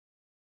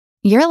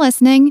You're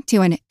listening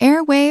to an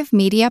Airwave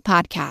Media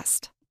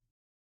Podcast.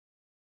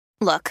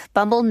 Look,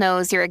 Bumble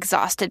knows you're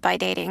exhausted by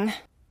dating.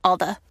 All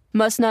the,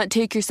 must not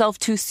take yourself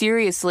too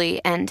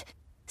seriously, and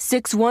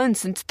 6'1"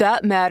 since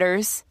that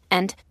matters.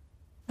 And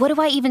what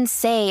do I even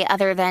say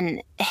other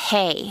than,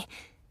 hey?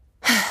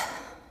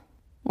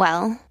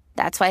 Well,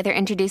 that's why they're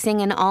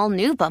introducing an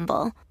all-new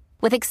Bumble,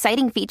 with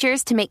exciting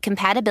features to make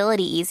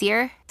compatibility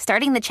easier,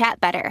 starting the chat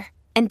better,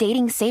 and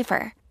dating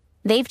safer.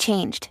 They've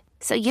changed,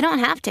 so you don't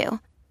have to.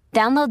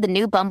 Download the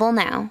new Bumble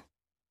now.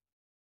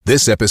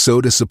 This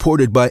episode is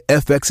supported by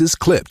FX's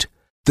Clipped,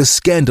 the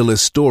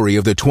scandalous story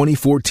of the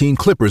 2014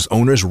 Clippers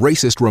owner's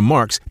racist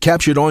remarks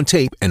captured on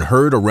tape and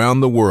heard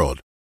around the world.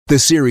 The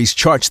series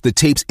charts the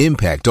tape's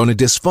impact on a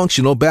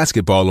dysfunctional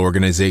basketball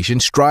organization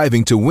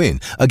striving to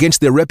win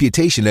against their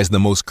reputation as the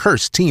most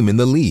cursed team in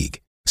the league.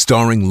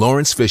 Starring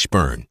Lawrence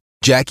Fishburne,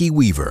 Jackie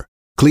Weaver,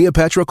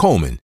 Cleopatra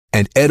Coleman,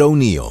 and Ed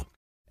O'Neill.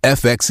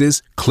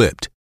 FX's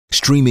Clipped,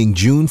 streaming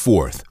June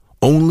 4th.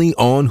 Only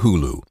on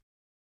Hulu.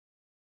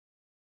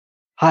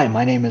 Hi,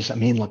 my name is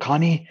Amin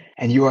Lakhani,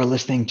 and you are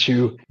listening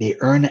to the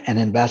Earn and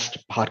Invest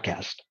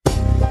podcast.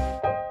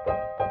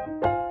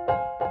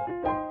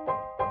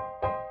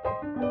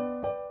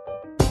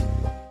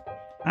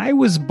 I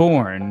was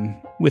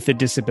born with a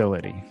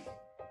disability.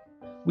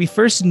 We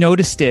first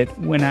noticed it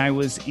when I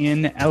was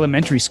in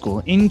elementary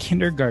school, in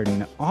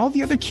kindergarten. All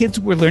the other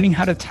kids were learning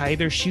how to tie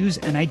their shoes,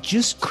 and I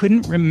just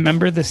couldn't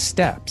remember the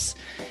steps.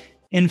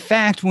 In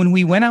fact, when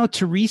we went out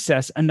to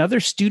recess, another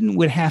student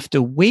would have to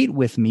wait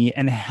with me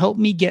and help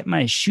me get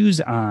my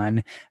shoes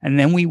on, and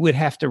then we would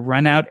have to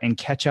run out and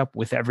catch up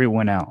with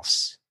everyone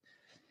else.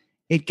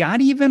 It got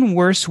even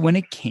worse when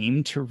it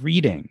came to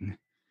reading.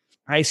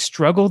 I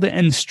struggled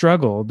and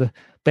struggled,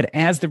 but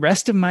as the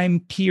rest of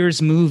my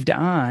peers moved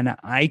on,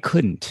 I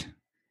couldn't.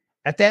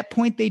 At that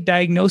point, they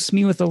diagnosed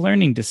me with a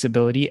learning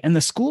disability, and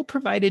the school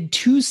provided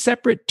 2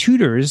 separate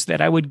tutors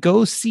that I would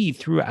go see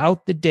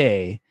throughout the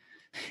day.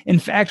 In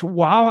fact,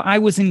 while I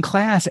was in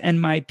class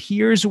and my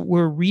peers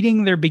were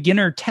reading their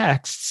beginner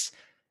texts,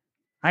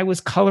 I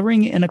was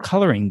coloring in a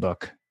coloring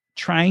book,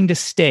 trying to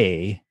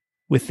stay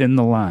within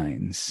the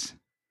lines.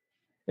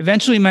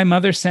 Eventually, my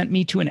mother sent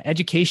me to an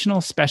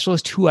educational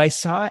specialist who I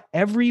saw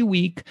every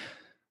week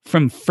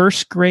from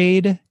 1st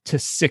grade to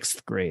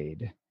 6th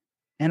grade.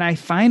 And I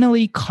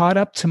finally caught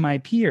up to my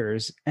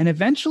peers, and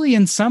eventually,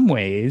 in some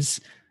ways,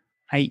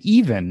 I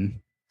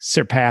even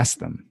surpassed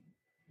them.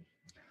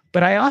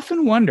 But I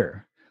often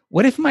wonder,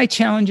 what if my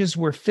challenges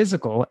were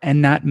physical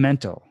and not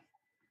mental?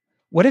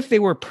 What if they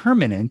were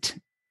permanent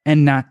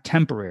and not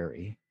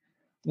temporary?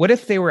 What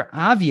if they were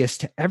obvious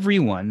to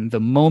everyone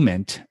the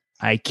moment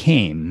I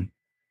came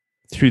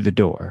through the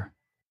door?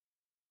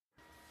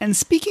 And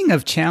speaking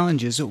of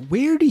challenges,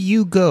 where do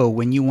you go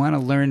when you want to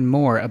learn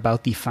more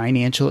about the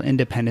financial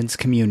independence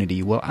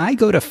community? Well, I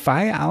go to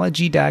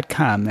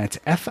Fiology.com. That's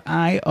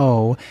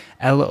Fiology.com.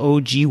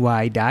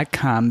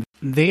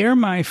 There,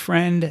 my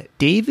friend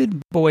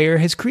David Boyer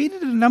has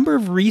created a number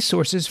of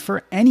resources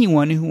for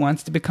anyone who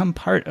wants to become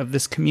part of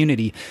this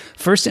community.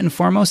 First and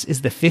foremost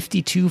is the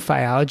 52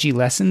 Fiology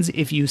lessons.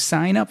 If you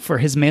sign up for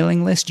his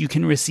mailing list, you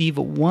can receive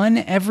one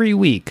every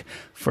week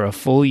for a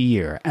full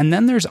year. And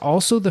then there's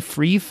also the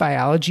free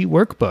Fiology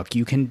workbook.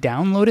 You can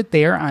download it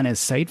there on his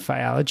site,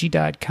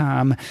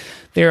 Fiology.com.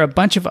 There are a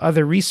bunch of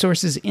other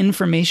resources,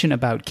 information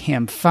about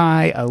Camp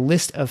Fi, a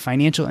list of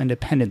financial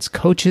independence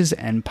coaches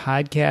and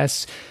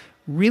podcasts.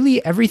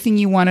 Really everything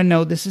you want to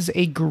know. This is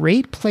a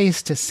great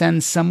place to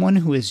send someone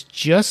who is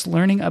just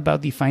learning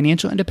about the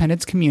financial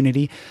independence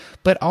community,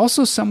 but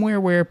also somewhere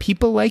where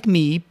people like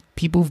me,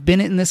 people who've been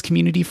in this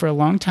community for a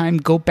long time,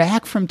 go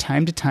back from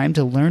time to time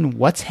to learn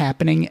what's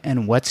happening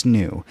and what's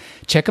new.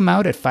 Check them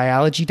out at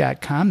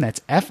Fiology.com. That's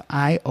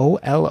Fiology.com,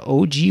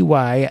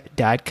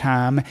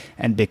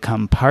 and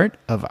become part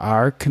of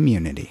our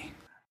community.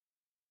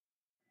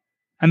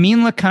 Amin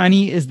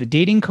Lakhani is the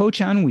dating coach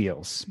on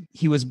wheels.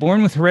 He was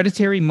born with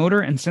hereditary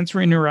motor and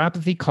sensory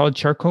neuropathy called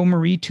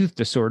Charcot-Marie tooth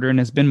disorder and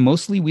has been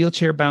mostly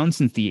wheelchair-bound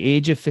since the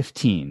age of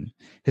 15.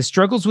 His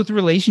struggles with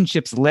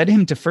relationships led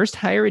him to first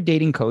hire a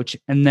dating coach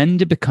and then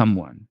to become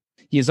one.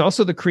 He is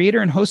also the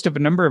creator and host of a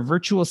number of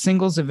virtual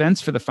singles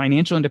events for the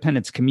financial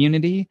independence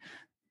community.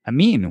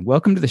 Amin,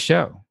 welcome to the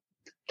show.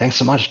 Thanks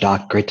so much,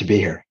 Doc. Great to be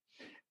here.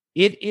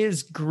 It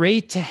is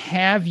great to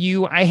have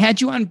you. I had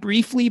you on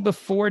briefly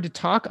before to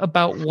talk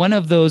about one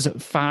of those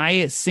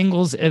Fi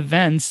singles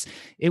events.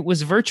 It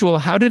was virtual.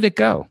 How did it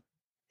go?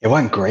 It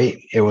went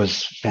great. It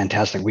was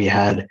fantastic. We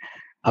had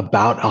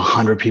about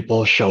 100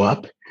 people show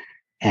up,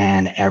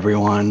 and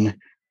everyone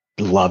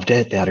loved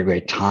it. They had a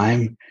great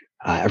time.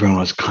 Everyone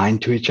was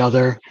kind to each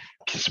other.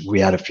 We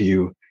had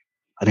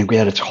I think we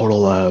had a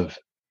total of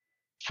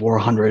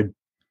 400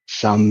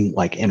 some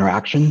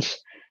interactions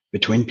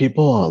between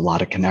people, a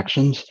lot of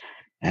connections.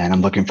 And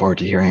I'm looking forward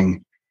to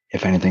hearing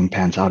if anything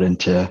pans out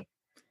into,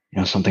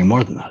 something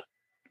more than that.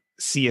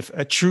 See if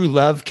a true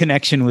love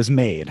connection was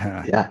made,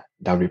 huh? Yeah,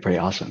 that would be pretty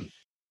awesome.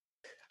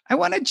 I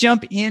want to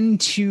jump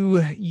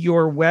into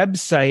your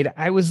website.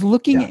 I was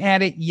looking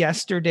at it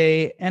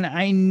yesterday and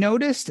I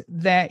noticed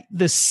that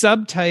the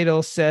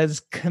subtitle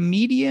says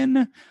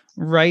comedian,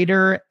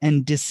 writer,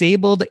 and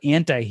disabled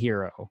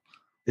antihero.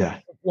 Yeah.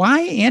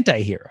 Why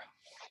antihero?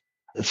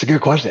 It's a good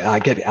question. I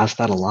get asked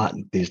that a lot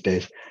these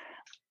days.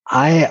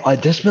 A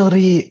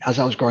disability as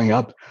I was growing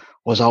up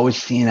was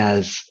always seen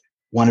as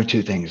one of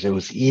two things. It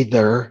was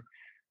either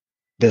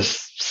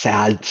this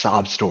sad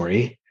sob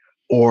story,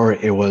 or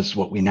it was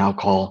what we now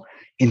call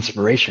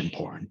inspiration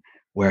porn,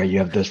 where you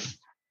have this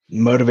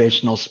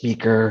motivational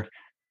speaker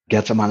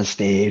gets them on a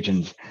stage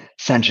and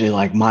essentially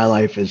like, my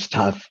life is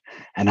tough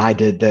and I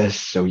did this,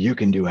 so you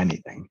can do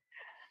anything.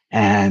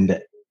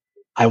 And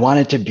I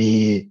wanted to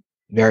be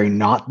very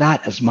not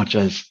that, as much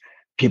as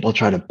people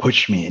try to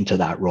push me into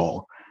that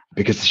role,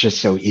 because it's just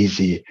so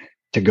easy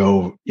to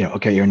go,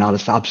 okay, you're not a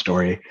sob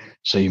story,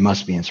 so you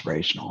must be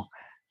inspirational.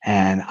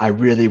 And I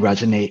really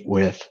resonate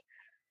with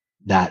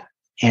that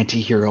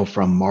anti-hero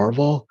from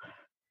Marvel,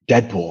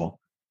 Deadpool.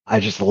 I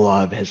just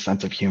love his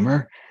sense of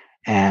humor.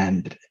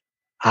 And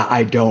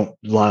I don't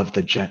love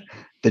the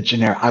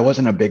generic. I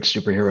wasn't a big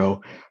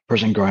superhero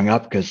person growing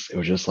up because it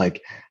was just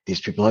like,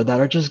 these people that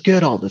are just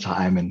good all the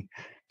time. And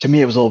to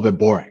me, it was a little bit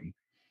boring.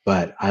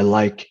 But I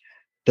like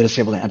the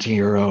disabled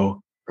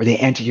anti-hero, or the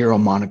anti-hero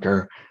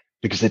moniker,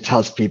 because it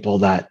tells people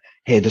that,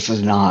 hey, this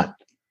is not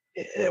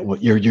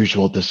your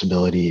usual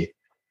disability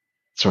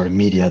sort of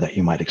media that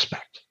you might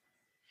expect.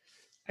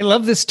 I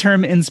love this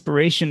term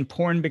inspiration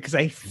porn because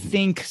I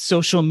think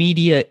social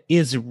media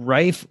is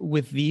rife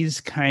with these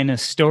kind of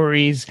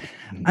stories.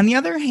 Mm-hmm. On the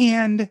other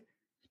hand,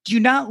 do you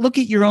not look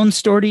at your own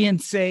story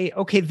and say,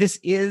 okay, this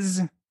is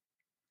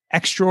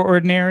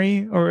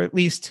extraordinary, or at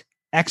least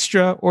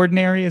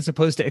extraordinary as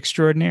opposed to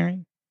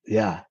extraordinary?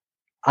 Yeah,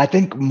 I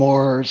think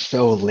more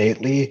so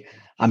lately,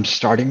 I'm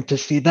starting to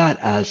see that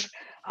as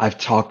I've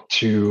talked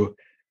to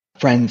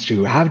friends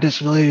who have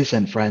disabilities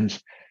and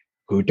friends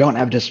who don't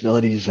have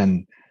disabilities,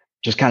 and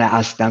just kind of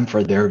asked them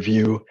for their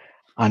view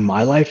on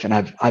my life. And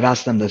I've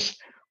asked them this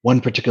one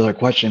particular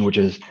question, which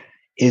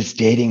is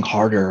dating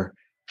harder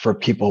for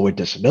people with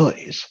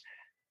disabilities?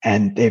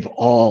 And they've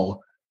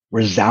all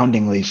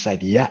resoundingly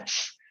said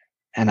yes.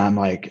 And I'm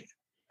like,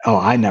 oh,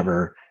 I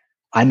never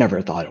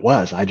thought it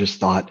was. I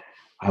just thought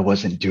I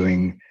wasn't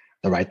doing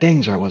the right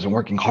things, or I wasn't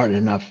working hard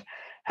enough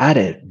at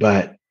it.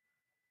 But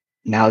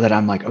now that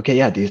I'm like, okay,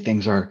 yeah, these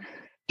things are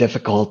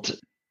difficult,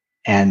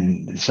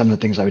 and some of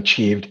the things I've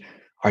achieved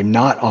are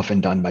not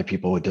often done by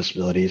people with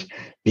disabilities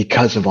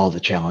because of all the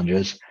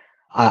challenges.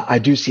 I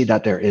do see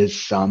that there is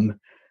some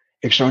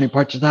extraordinary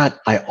parts of that.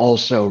 I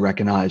also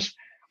recognize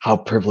how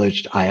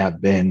privileged I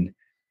have been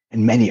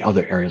in many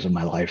other areas of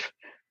my life,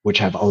 which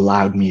have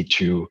allowed me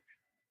to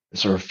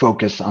sort of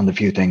focus on the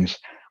few things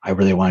I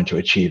really wanted to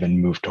achieve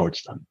and move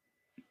towards them.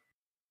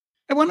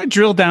 I want to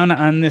drill down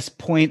on this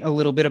point a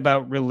little bit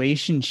about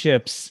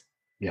relationships.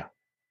 Yeah.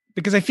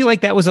 Because I feel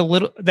like that was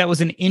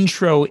an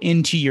intro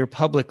into your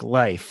public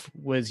life.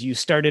 Was you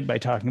started by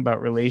talking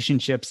about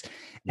relationships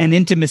and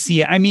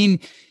intimacy. I mean,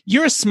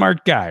 you're a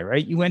smart guy,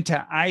 right? You went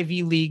to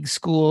Ivy League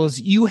schools.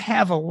 You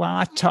have a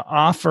lot to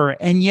offer,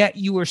 and yet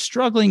you were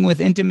struggling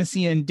with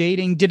intimacy and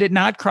dating. Did it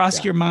not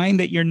cross your mind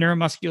that your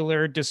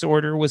neuromuscular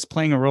disorder was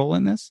playing a role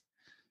in this?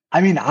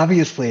 I mean,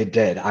 obviously it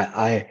did.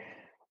 The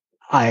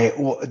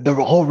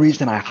whole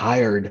reason I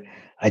hired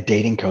a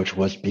dating coach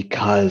was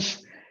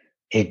because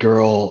a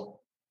girl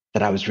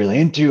that I was really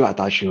into, I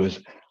thought she was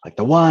like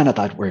the one. I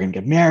thought we were going to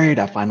get married.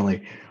 I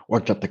finally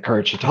worked up the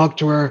courage to talk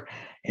to her.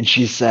 And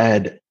she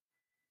said,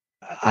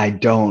 I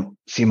don't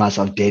see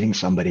myself dating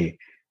somebody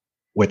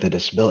with a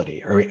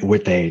disability, or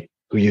who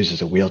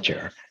uses a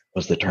wheelchair,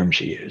 was the term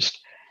she used.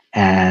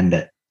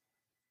 And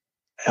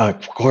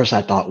of course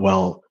I thought,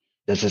 well,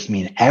 does this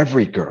mean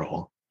every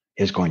girl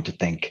is going to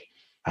think,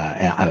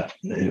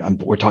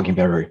 we're talking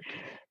very,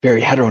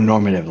 very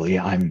heteronormatively,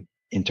 I'm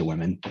into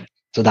women.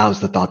 So that was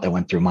the thought that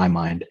went through my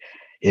mind,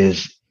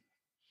 is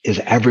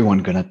everyone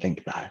going to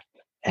think that?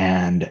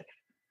 And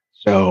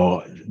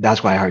so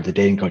that's why I hired the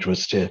dating coach,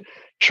 was to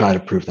try to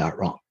prove that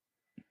wrong.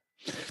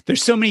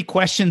 There's so many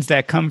questions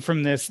that come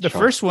from this. The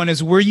first one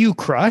is, were you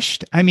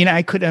crushed? I mean,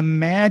 I could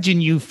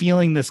imagine you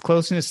feeling this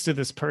closeness to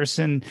this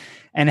person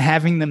and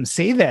having them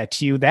say that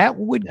to you. That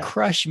would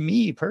crush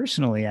me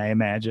personally, I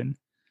imagine.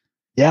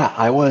 Yeah,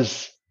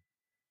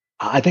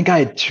 I think I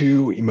had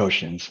two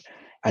emotions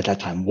at that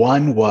time.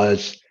 One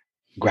was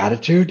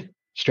gratitude,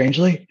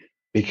 strangely,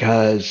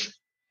 because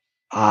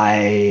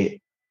I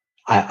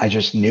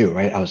just knew,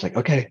 right? I was like,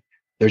 okay,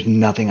 there's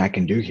nothing I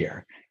can do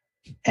here.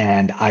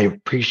 And I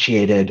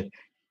appreciated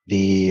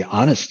the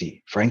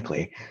honesty,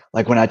 frankly.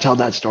 Like when I tell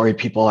that story,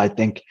 people, I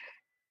think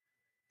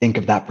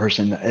of that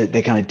person,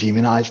 they kind of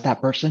demonize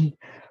that person.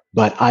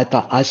 But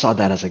I saw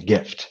that as a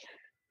gift.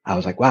 I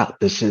was like, wow,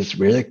 this is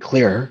really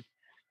clear.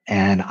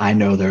 And I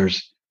know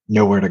there's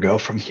nowhere to go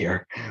from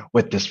here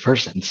with this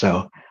person.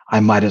 So I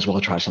might as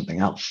well try something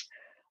else.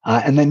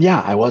 And then,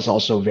 I was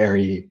also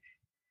very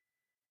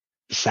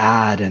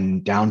sad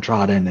and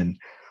downtrodden and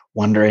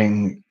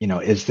wondering,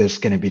 is this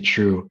going to be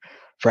true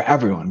for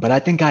everyone. But I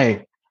think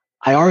I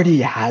already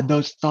had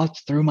those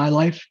thoughts through my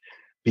life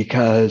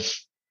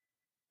because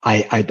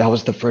I that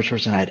was the first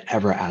person I'd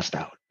ever asked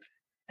out.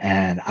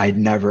 And I'd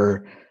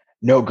never,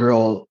 no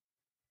girl,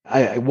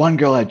 one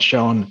girl had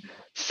shown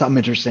some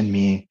interest in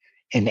me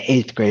in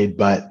eighth grade,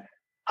 but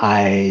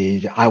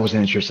I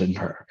wasn't interested in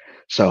her.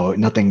 So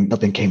nothing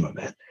came of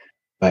it.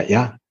 But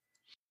yeah.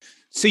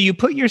 So you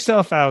put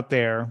yourself out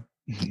there.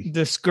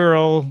 This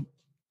girl,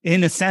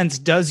 in a sense,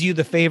 does you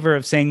the favor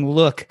of saying,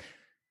 look,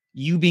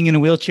 you being in a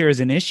wheelchair is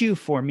an issue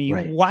for me.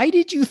 Right. Why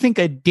did you think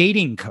a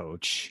dating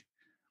coach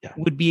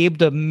would be able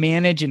to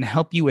manage and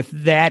help you with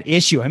that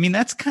issue? I mean,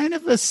 that's kind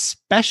of a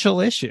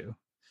special issue.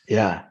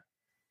 Yeah.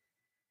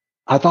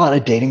 I thought a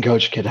dating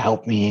coach could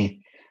help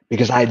me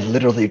because I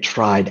literally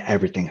tried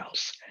everything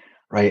else,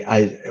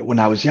 right? When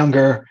I was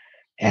younger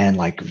and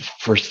like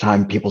first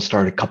time people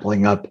started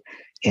coupling up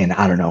in,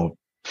 I don't know,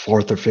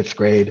 fourth or fifth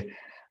grade,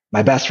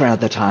 my best friend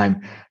at the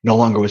time no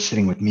longer was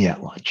sitting with me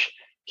at lunch.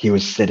 He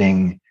was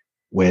sitting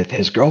with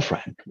his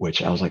girlfriend,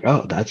 which I was like,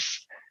 oh,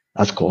 that's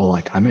cool.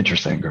 Like I'm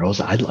interested in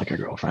girls. I'd like a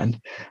girlfriend,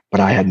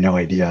 but I had no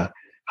idea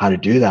how to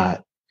do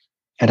that.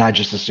 And I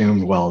just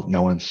assumed, well,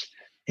 no one's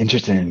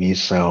interested in me.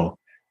 So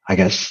I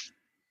guess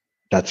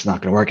that's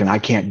not going to work. And I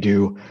can't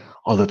do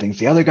all the things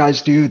the other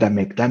guys do that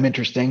make them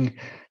interesting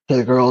to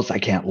the girls. I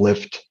can't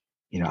lift,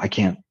 I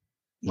can't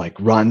like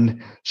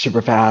run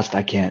super fast.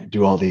 I can't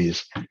do all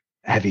these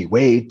heavy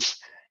weights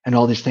and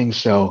all these things.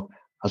 So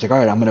I was like, all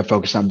right, I'm going to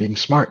focus on being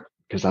smart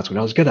because that's what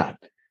I was good at.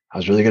 I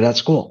was really good at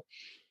school.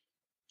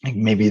 Like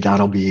maybe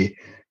that'll be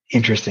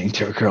interesting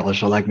to a girl if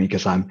she'll like me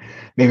because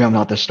maybe I'm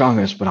not the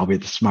strongest, but I'll be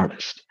the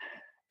smartest.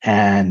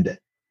 And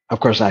of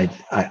course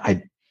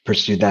I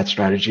pursued that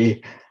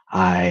strategy.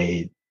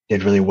 I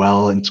did really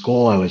well in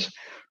school. I was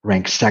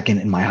ranked second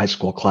in my high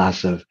school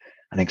class of,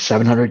 I think,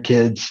 700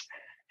 kids.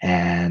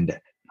 And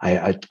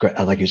I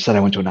like you said, I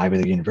went to an Ivy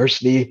League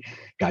university,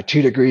 got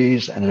 2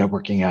 degrees, ended up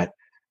working at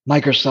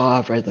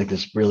Microsoft, right? Like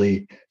this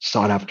really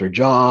sought after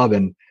job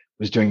and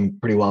was doing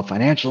pretty well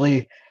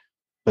financially,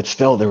 but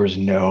still there was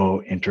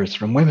no interest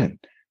from women.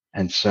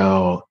 And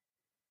so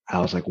I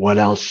was like, what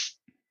else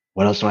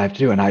do I have to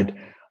do? And I'd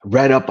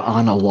read up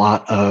on a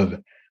lot of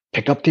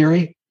pickup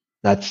theory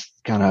that's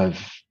kind of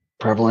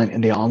prevalent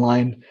in the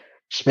online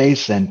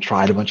space and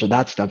tried a bunch of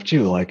that stuff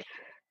too. Like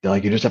they're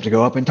like, you just have to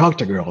go up and talk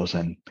to girls.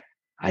 And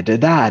I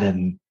did that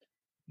and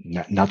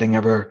nothing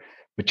ever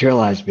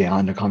materialized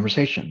beyond a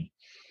conversation.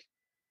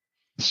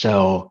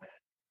 So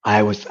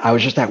I was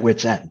just at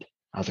wit's end.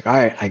 I was like, all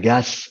right, I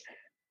guess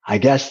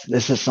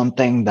this is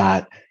something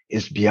that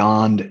is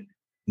beyond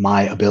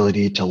my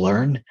ability to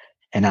learn.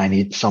 And I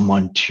need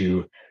someone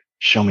to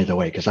show me the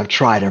way because I've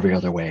tried every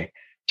other way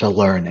to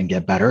learn and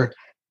get better,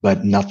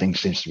 but nothing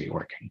seems to be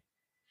working.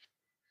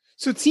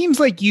 So it seems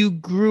like you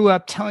grew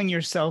up telling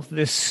yourself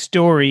this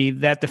story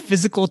that the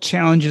physical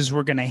challenges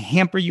were going to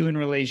hamper you in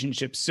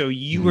relationships. So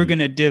you were going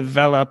to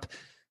develop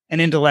an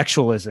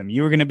intellectualism.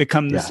 You were going to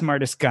become the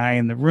smartest guy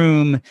in the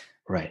room.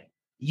 Right.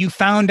 You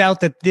found out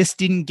that this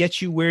didn't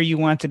get you where you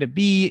wanted to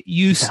be.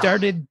 You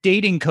started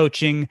dating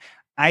coaching.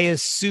 I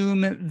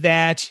assume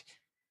that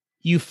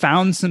you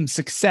found some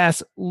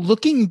success.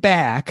 Looking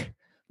back,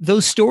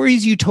 those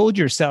stories you told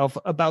yourself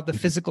about the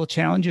physical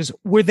challenges,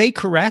 were they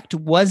correct?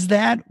 Was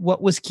that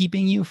what was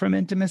keeping you from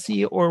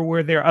intimacy, or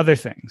were there other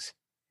things?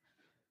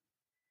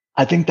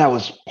 I think that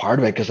was part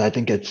of it because I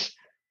think it's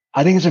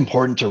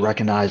important to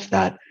recognize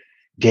that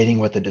dating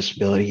with a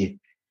disability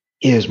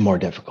is more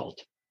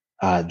difficult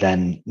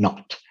than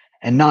not.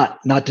 And not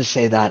to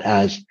say that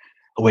as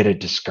a way to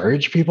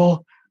discourage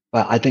people,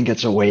 but I think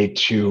it's a way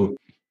to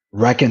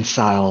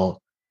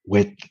reconcile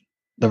with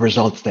the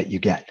results that you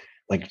get.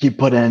 Like if you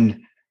put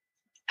in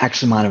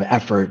X amount of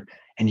effort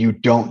and you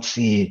don't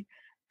see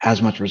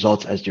as much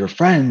results as your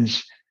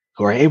friends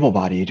who are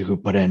able-bodied who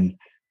put in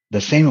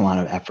the same amount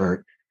of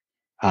effort,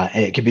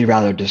 it can be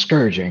rather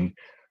discouraging.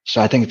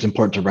 So I think it's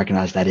important to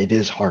recognize that it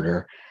is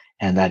harder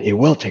and that it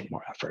will take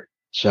more effort.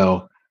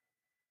 So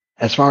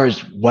as far as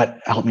what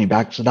helped me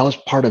back, so that was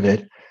part of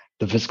it,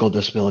 the physical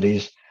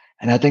disabilities.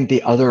 And I think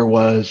the other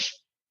was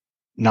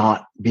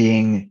not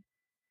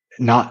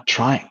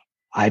trying.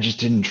 I just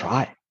didn't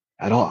try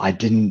at all. I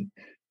didn't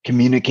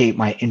communicate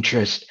my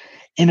interest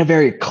in a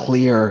very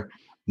clear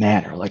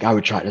manner. Like I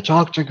would try to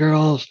talk to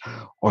girls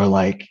or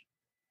like,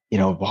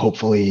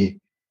 hopefully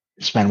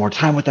spend more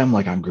time with them,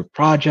 like on group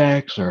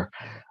projects or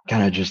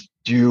kind of just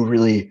do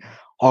really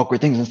awkward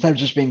things instead of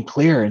just being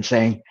clear and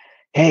saying,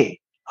 hey,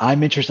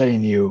 I'm interested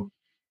in you.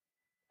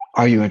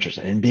 Are you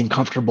interested? And being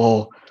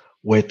comfortable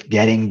with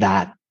getting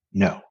that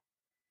no.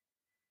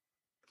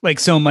 Like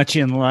so much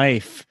in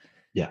life.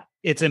 Yeah.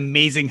 It's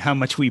amazing how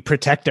much we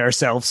protect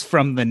ourselves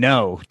from the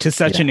no to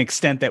such an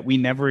extent that we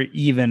never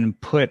even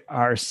put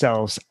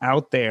ourselves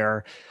out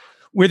there.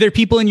 Were there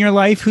people in your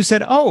life who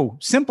said, oh,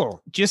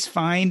 simple, just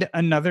find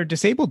another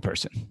disabled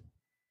person?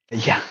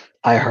 Yeah,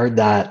 I heard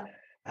that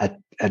at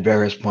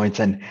various points.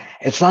 And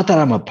it's not that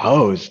I'm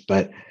opposed,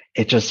 but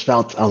it just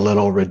felt a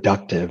little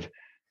reductive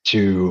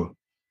to,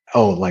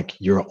 oh, like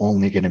you're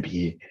only going to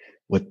be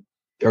with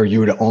or you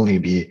would only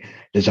be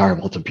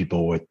desirable to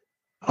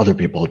other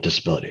people with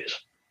disabilities.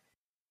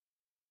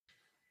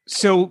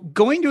 So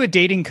going to a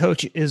dating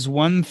coach is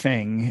one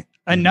thing.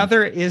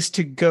 Another is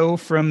to go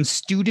from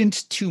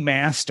student to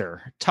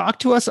master. Talk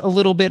to us a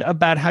little bit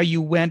about how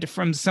you went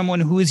from someone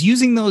who is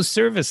using those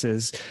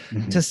services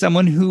to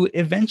someone who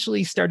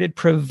eventually started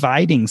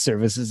providing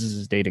services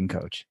as a dating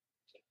coach.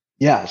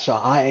 Yeah. So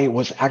I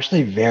was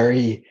actually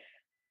very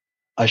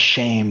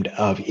ashamed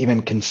of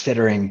even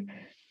considering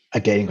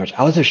a dating coach.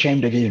 I was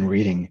ashamed of even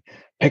reading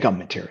pickup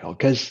material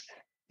because,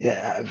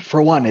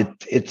 for one,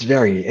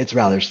 it's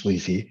rather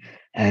sleazy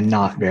and it's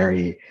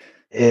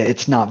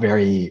not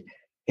very,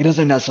 it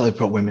doesn't necessarily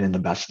put women in the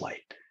best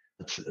light.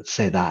 Let's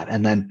say that.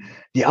 And then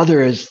the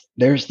other is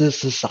there's this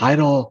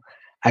societal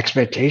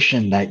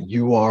expectation that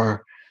you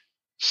are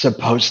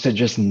supposed to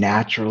just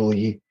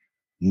naturally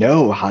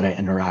know how to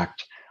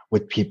interact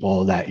with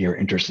people that you're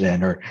interested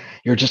in, or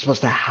you're just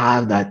supposed to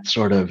have that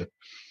sort of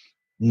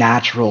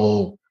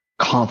natural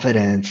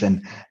confidence.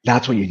 And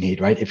that's what you need,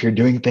 right? If you're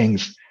doing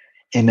things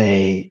in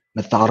a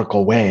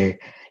methodical way,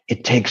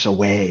 it takes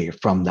away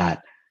from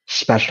that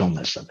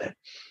specialness of it.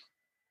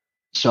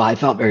 So I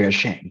felt very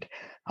ashamed.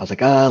 I was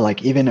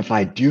like, even if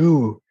I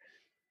do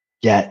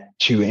get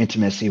to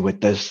intimacy with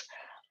this,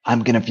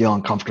 I'm going to feel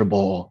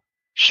uncomfortable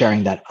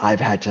sharing that I've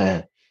had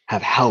to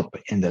have help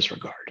in this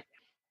regard.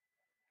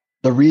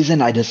 The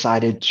reason I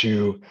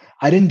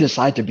didn't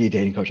decide to be a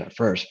dating coach at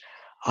first.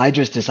 I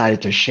just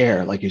decided to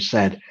share, like you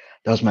said,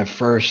 that was my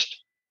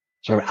first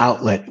sort of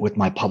outlet with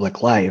my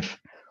public life,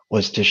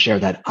 was to share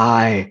that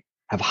I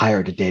have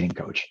hired a dating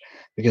coach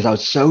because I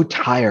was so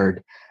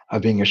tired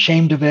of being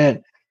ashamed of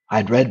it.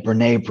 I'd read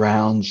Brene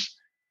Brown's,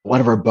 one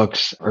of her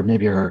books, or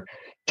maybe her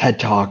TED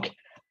Talk,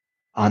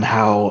 on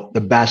how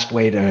the best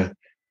way to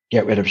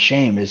get rid of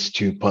shame is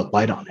to put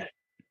light on it.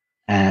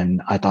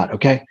 And I thought,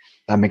 okay,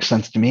 that makes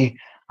sense to me.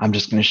 I'm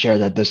just going to share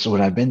that this is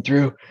what I've been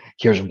through.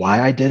 Here's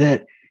why I did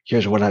it.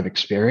 Here's what I've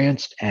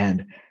experienced.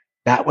 And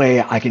that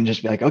way I can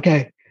just be like,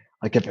 okay,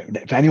 like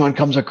if anyone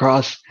comes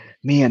across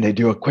me and they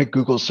do a quick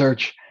Google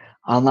search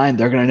online,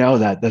 they're going to know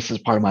that this is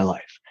part of my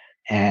life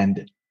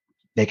and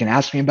they can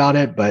ask me about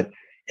it. But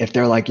if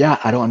they're like, yeah,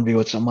 I don't want to be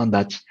with someone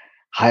that's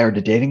hired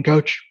a dating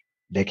coach,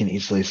 they can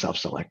easily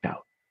self-select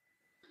out.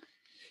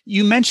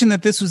 You mentioned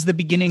that this was the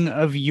beginning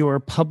of your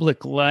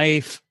public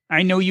life.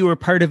 I know you were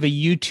part of a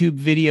YouTube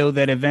video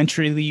that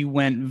eventually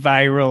went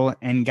viral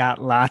and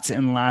got lots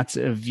and lots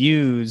of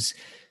views.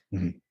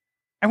 Mm-hmm.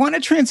 I want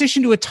to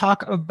transition to a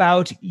talk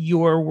about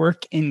your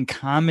work in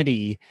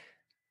comedy.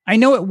 I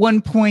know at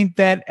one point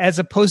that as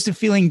opposed to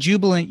feeling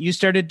jubilant, you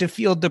started to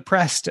feel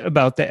depressed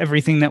about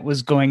everything that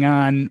was going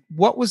on.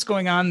 What was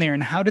going on there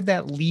and how did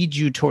that lead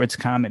you towards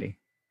comedy?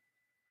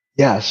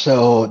 Yeah,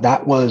 so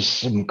that was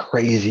some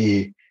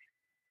crazy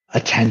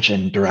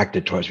attention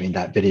directed towards me in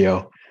that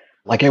video.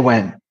 Like, it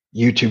went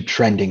YouTube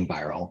trending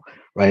viral,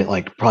 right?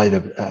 Like, probably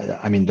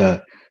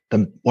the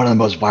one of the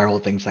most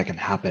viral things that can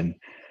happen.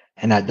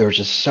 And that there was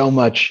just so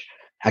much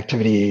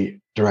activity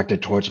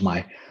directed towards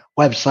my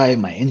website,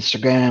 my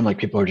Instagram. Like,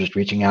 people are just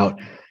reaching out,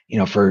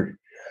 for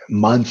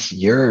months,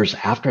 years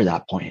after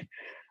that point,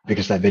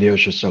 because that video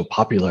is just so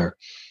popular.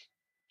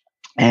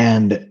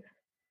 And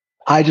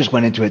I just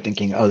went into it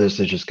thinking, oh, this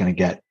is just going to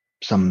get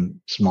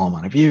some small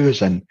amount of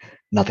views and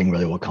nothing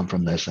really will come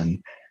from this.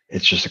 And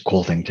it's just a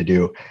cool thing to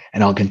do.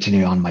 And I'll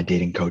continue on my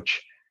dating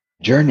coach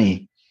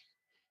journey.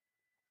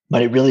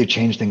 But it really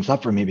changed things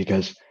up for me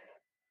because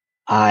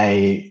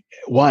I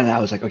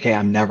was like, okay,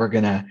 I'm never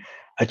going to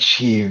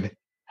achieve,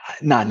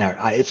 not never,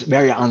 it's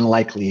very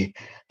unlikely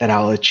that I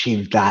will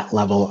achieve that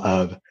level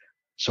of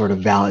sort of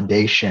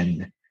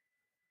validation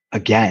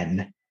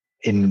again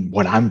in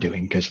what I'm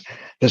doing. Because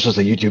this was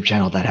a YouTube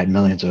channel that had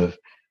millions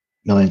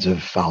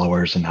of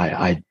followers, and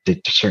I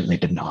certainly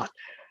did not.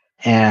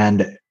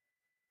 And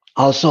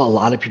also, a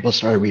lot of people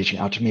started reaching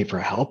out to me for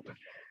help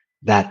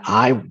that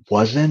I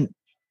wasn't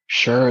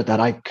sure that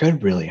I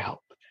could really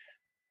help,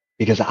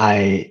 because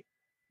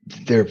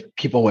there are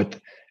people with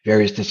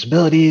various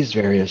disabilities,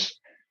 various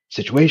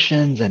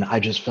situations, and I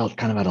just felt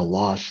kind of at a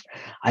loss.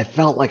 I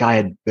felt like I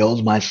had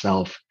billed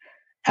myself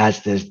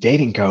as this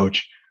dating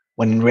coach,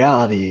 when in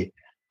reality,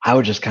 I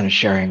was just kind of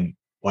sharing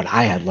what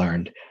I had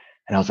learned.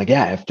 And I was like,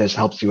 yeah, if this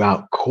helps you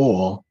out,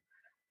 cool.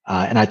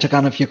 And I took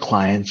on a few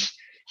clients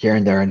here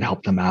and there and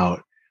helped them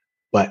out.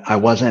 But I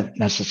wasn't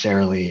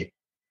necessarily,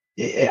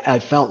 I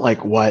felt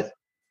like what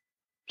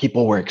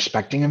people were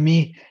expecting of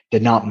me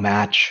did not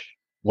match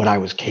what I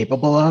was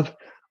capable of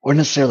or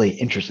necessarily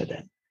interested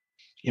in.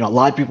 A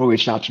lot of people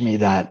reached out to me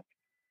that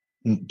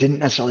didn't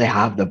necessarily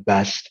have the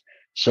best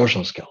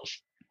social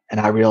skills. And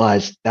I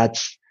realized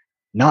that's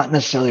not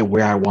necessarily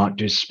where I want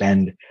to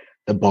spend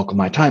the bulk of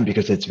my time,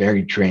 because it's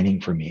very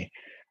draining for me,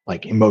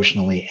 like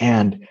emotionally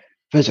and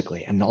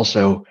physically. And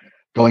also,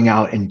 going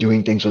out and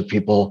doing things with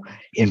people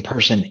in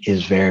person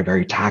is very,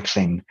 very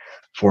taxing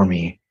for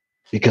me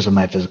because of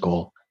my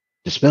physical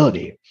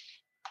disability.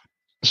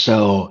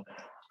 So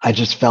I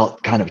just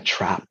felt kind of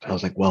trapped. I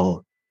was like,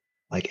 well,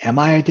 like, am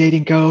I a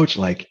dating coach?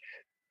 Like,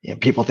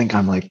 people think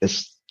I'm like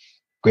this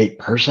great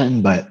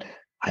person, but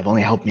I've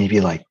only helped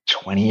maybe like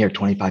 20 or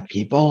 25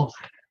 people.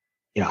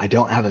 I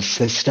don't have a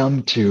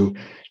system to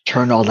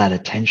turn all that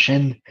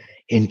attention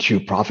into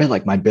profit.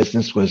 Like my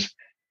business it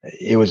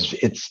was,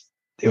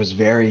 it was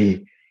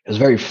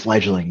very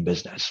fledgling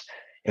business.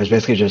 It was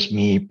basically just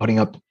me putting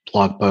up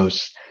blog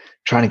posts,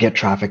 trying to get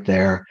traffic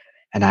there.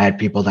 And I had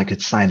people that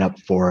could sign up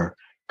for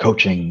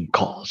coaching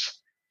calls,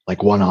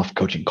 like one-off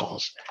coaching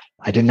calls.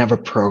 I didn't have a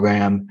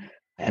program,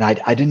 and I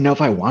didn't know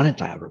if I wanted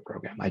to have a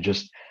program.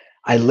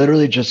 I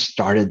literally just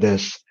started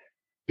this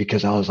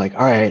because I was like,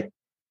 all right,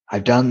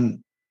 I've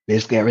done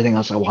basically everything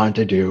else I wanted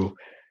to do.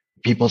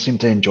 People seem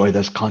to enjoy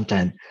this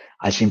content.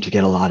 I seem to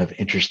get a lot of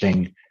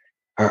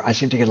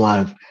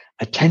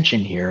attention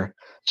here.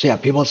 So yeah,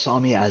 people saw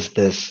me as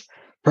this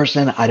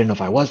person. I didn't know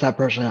if I was that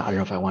person. I don't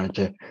know if I wanted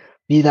to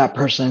be that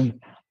person.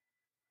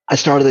 I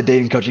started the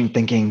dating coaching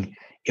thinking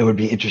it would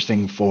be an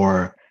interesting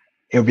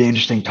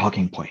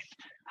talking point.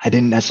 I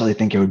didn't necessarily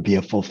think it would be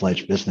a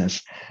full-fledged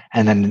business.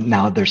 And then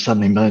now there's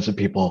suddenly millions of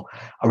people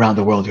around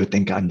the world who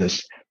think I'm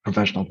this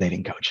professional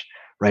dating coach,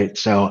 right?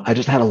 So I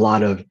just had a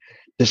lot of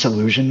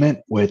disillusionment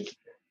with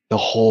the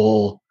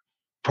whole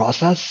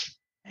process,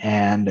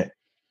 and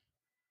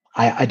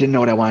I didn't know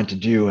what I wanted to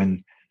do.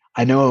 And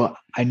I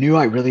knew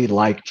I really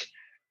liked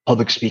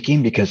public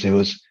speaking because it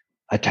was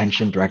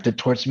attention directed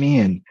towards me,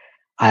 and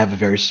I have a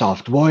very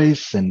soft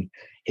voice, and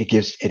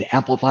it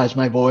amplifies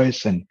my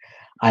voice, and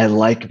I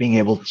like being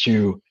able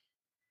to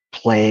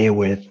play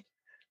with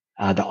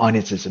the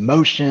audience's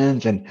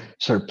emotions and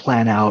sort of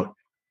plan out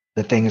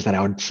the things that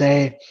I would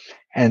say.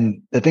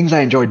 And the things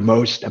I enjoyed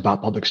most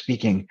about public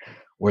speaking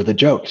were the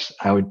jokes.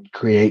 I would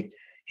create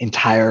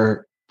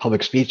entire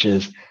public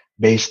speeches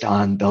based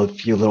on the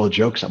few little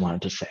jokes I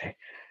wanted to say.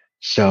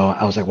 So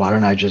I was like, why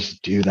don't I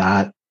just do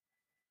that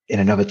in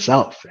and of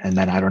itself? And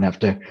then I don't have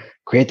to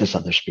create this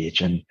other speech.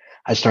 And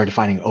I started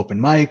finding open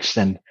mics,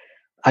 and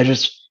I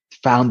just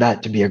found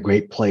that to be a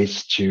great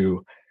place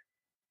to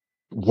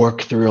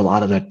work through a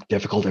lot of the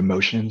difficult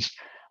emotions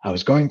I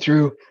was going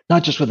through,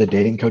 not just with the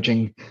dating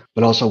coaching,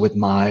 but also with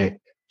my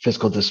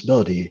physical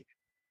disability.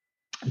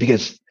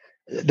 Because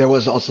there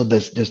was also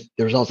this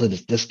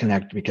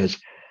disconnect, because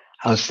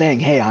I was saying,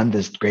 hey, I'm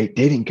this great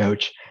dating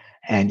coach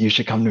and you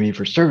should come to me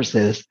for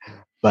services.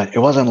 But it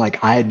wasn't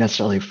like I had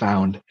necessarily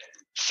found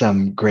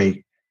some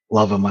great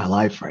love of my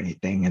life or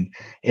anything. And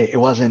it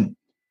wasn't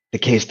the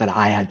case that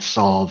I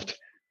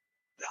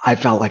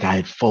felt like I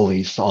had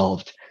fully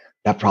solved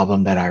that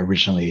problem that I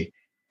originally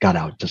got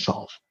out to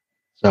solve.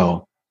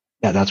 So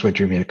yeah, that's what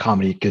drew me to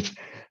comedy, because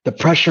the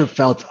pressure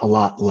felt a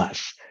lot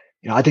less.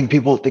 I think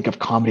people think of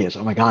comedy as,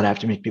 oh my God, I have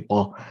to make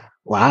people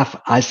laugh.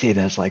 I see it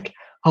as like,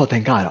 oh,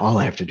 thank God, all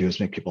I have to do is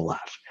make people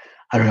laugh.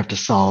 I don't have to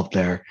solve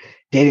their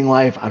dating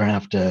life. I don't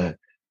have to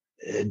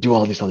do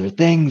all these other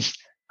things.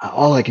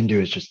 All I can do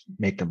is just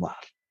make them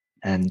laugh.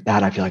 And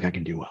that I feel like I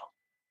can do well.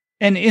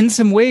 And in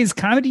some ways,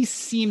 comedy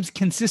seems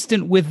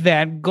consistent with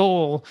that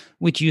goal,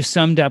 which you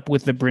summed up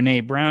with the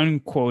Brené Brown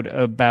quote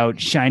about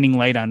shining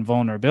light on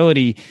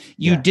vulnerability.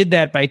 You did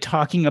that by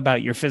talking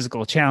about your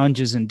physical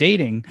challenges in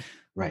dating,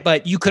 right?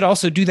 But you could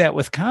also do that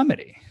with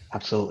comedy.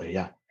 Absolutely,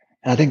 yeah.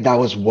 And I think that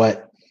was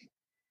what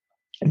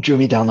drew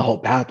me down the whole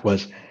path.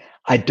 Was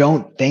I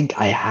don't think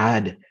I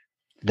had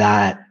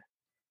that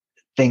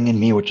thing in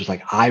me, which was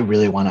like, I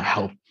really want to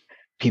help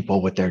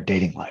people with their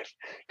dating life.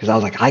 Because I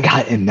was like, I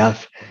got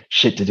enough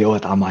shit to deal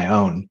with on my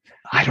own.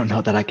 I don't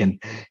know that I can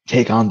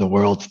take on the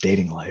world's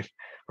dating life,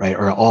 right?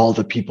 Or all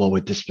the people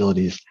with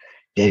disabilities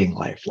dating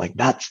life. Like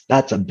that's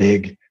a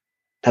big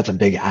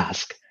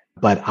ask.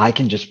 But I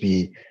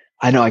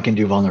know I can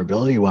do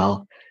vulnerability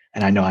well,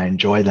 and I know I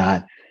enjoy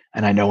that.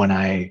 And I know when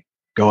I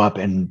go up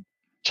and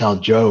tell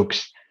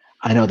jokes,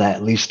 I know that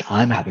at least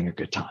I'm having a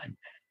good time.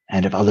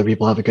 And if other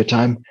people have a good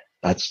time,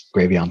 that's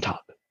gravy on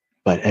top.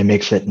 But it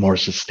makes it more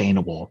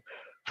sustainable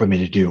for me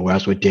to do.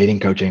 Whereas with dating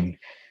coaching,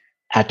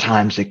 at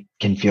times it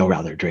can feel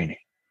rather draining.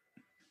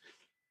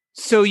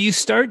 So you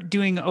start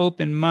doing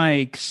open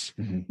mics.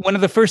 Mm-hmm. One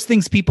of the first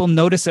things people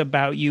notice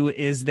about you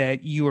is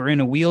that you are in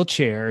a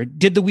wheelchair.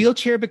 Did the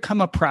wheelchair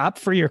become a prop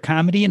for your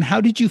comedy? And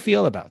how did you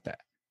feel about that?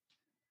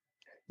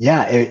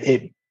 Yeah,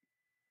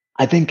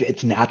 I think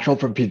it's natural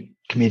for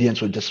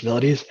comedians with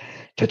disabilities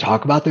to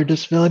talk about their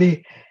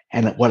disability.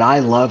 And what I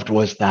loved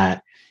was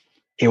that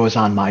it was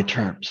on my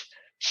terms.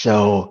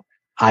 So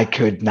I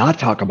could not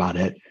talk about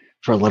it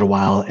for a little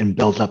while and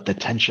build up the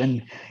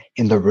tension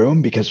in the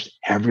room, because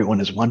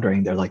everyone is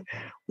wondering. They're like,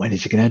 when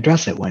is he going to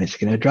address it? When is he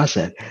going to address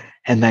it?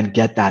 And then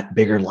get that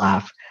bigger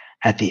laugh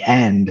at the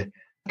end,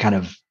 kind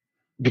of,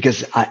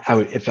 because I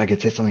would, if I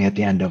could say something at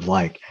the end of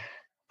like,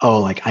 oh,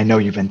 like, I know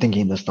you've been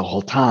thinking this the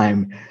whole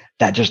time,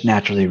 that just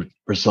naturally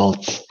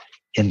results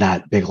in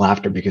that big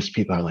laughter, because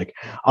people are like,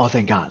 oh,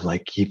 thank God,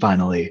 like he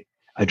finally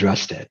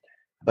addressed it.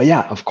 But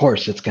yeah, of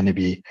course, it's going to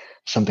be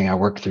something I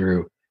work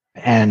through.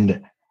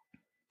 And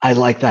I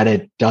like that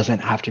it doesn't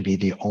have to be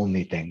the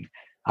only thing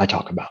I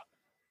talk about.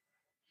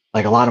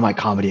 Like a lot of my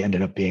comedy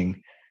ended up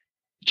being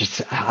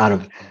just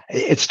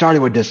it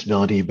started with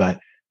disability, but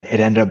it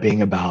ended up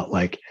being about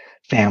like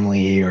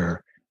family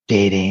or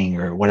dating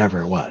or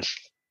whatever it was.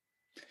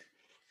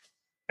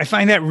 I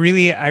find that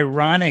really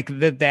ironic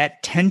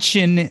that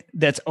tension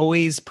that's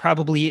always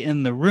probably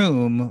in the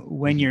room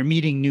when you're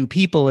meeting new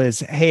people is,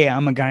 hey,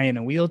 I'm a guy in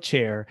a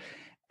wheelchair,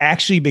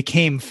 actually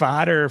became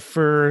fodder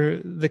for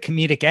the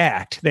comedic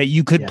act, that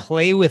you could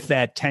play with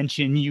that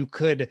tension, you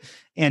could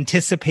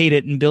anticipate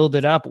it and build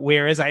it up.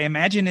 Whereas I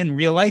imagine in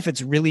real life,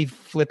 it's really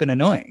flippin'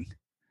 annoying.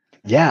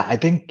 Yeah, I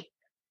think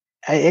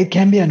it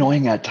can be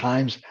annoying at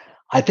times.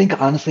 I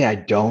think honestly, I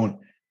don't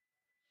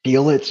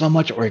feel it so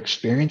much or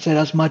experience it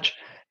as much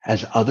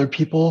as other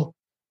people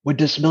with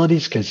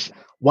disabilities. Cause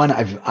one,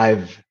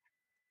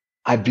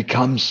 I've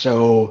become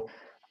so,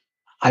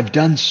 I've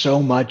done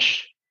so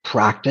much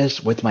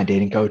practice with my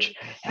dating coach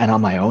and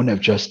on my own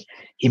of just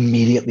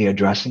immediately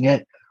addressing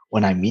it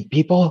when I meet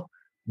people,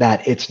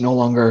 that it's no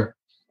longer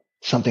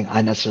something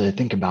I necessarily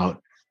think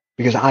about,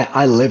 because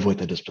I live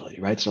with a disability,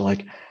 right? So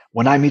like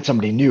when I meet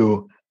somebody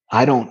new,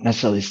 I don't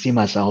necessarily see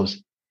myself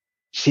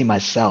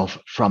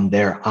from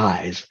their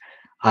eyes.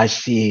 I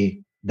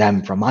see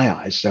them from my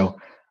eyes. So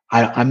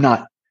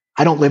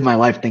I don't live my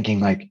life thinking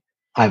like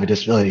I have a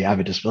disability, I have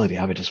a disability,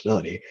 I have a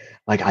disability.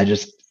 Like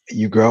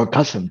you grow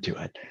accustomed to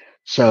it.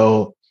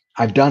 So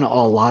I've done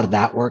a lot of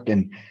that work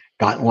and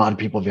gotten a lot of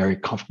people very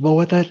comfortable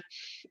with it.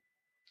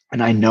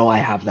 And I know I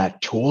have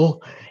that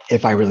tool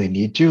if I really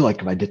need to,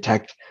 like if I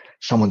detect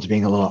someone's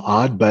being a little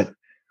odd, but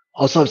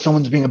also if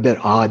someone's being a bit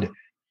odd,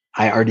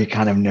 I already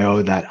kind of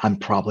know that I'm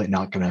probably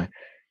not going to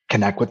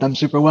connect with them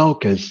super well,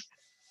 because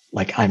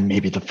like I'm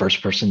maybe the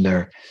first person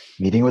they're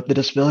meeting with the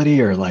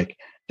disability, or like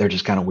they're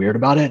just kind of weird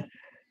about it.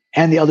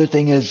 And the other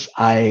thing is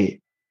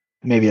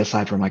maybe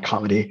aside from my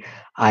comedy,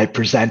 I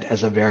present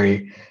as a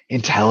very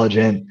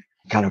intelligent,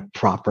 kind of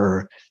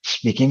proper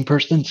speaking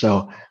person.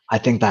 So I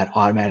think that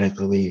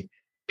automatically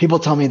people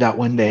tell me that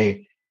when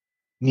they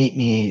meet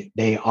me,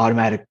 they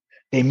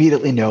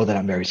immediately know that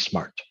I'm very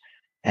smart.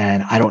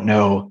 And I don't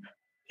know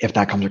if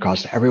that comes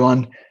across to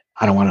everyone.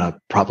 I don't want to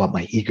prop up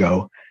my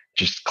ego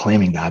just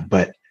claiming that,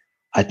 but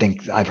I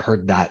think I've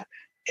heard that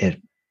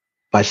it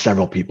by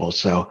several people.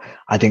 So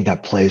I think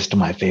that plays to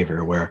my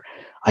favor, where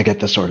I get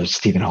the sort of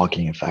Stephen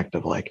Hawking effect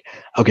of like,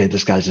 okay,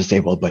 this guy's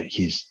disabled, but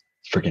he's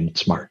freaking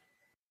smart.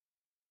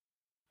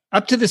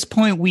 Up to this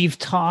point, we've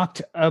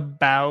talked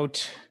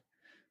about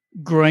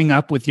growing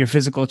up with your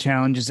physical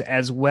challenges,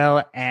 as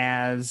well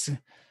as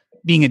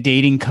being a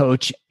dating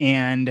coach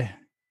and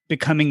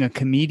becoming a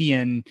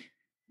comedian.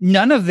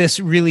 None of this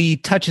really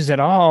touches at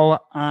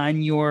all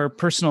on your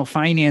personal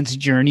finance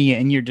journey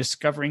and your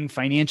discovering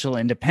financial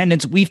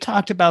independence. We've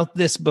talked about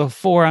this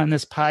before on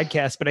this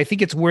podcast, but I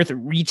think it's worth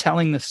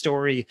retelling the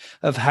story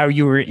of how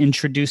you were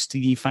introduced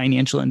to the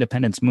financial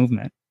independence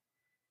movement.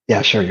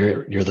 Yeah, sure.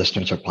 Your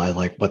listeners are probably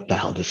like, what the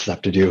hell does this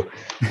have to do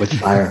with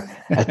fire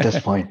at this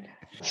point?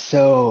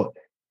 So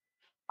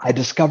I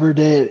discovered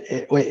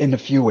it in a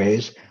few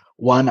ways.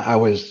 One, I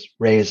was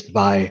raised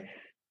by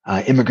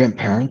immigrant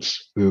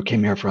parents who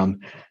came here from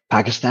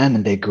Pakistan,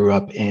 and they grew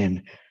up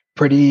in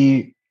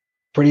pretty,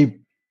 pretty,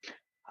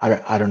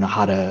 I don't know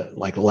how to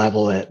like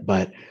level it,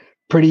 but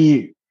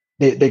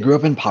they grew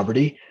up in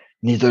poverty.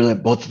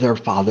 Both of their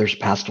fathers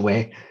passed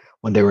away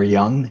when they were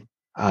young.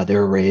 They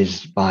were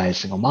raised by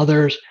single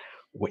mothers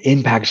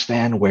in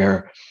Pakistan,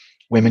 where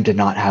women did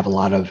not have a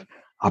lot of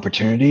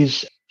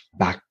opportunities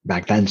back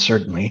then,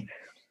 certainly.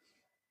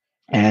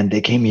 And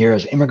they came here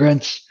as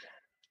immigrants,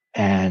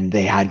 and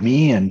they had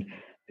me. And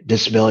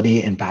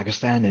disability in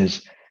Pakistan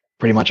is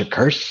pretty much a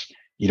curse.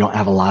 You don't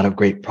have a lot of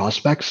great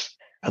prospects,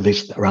 at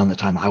least around the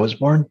time I was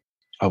born,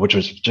 which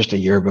was just a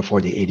year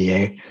before the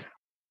ADA.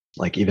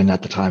 Like even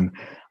at the time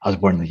I was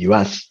born in the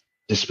US,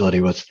 disability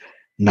was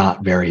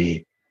not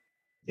very,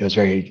 it was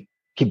very,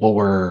 people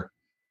were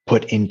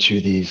put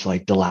into these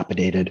like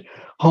dilapidated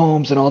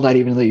homes and all that,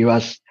 even in the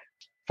US,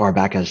 far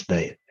back as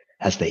the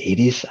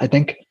 80s, I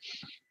think.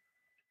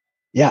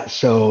 Yeah.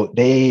 So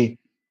they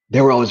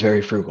were always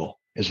very frugal.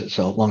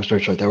 So long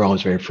story short, they were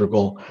always very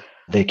frugal.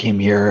 They came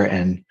here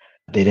and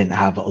they didn't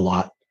have a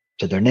lot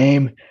to their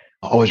name,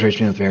 always raised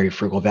me with very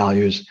frugal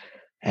values,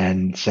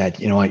 and said,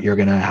 you know what, you're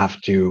going to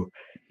have to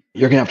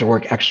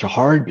work extra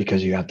hard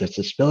because you have this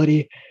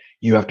disability.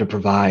 You have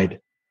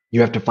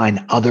to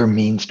find other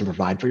means to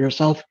provide for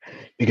yourself,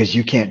 because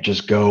you can't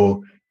just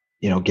go,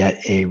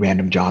 get a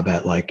random job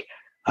at like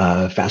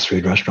a fast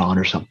food restaurant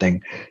or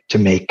something to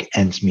make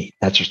ends meet.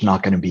 That's just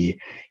not going to be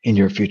in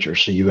your future.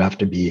 So you have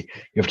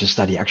to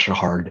study extra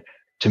hard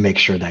to make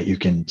sure that you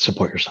can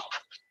support yourself.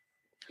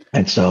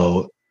 And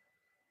so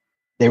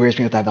they raised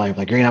me with that value of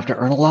like, you're going to have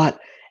to earn a lot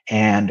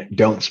and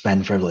don't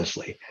spend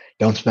frivolously.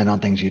 Don't spend on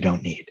things you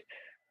don't need.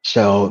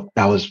 So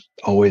that was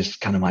always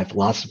kind of my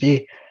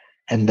philosophy.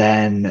 And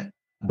then,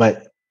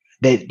 but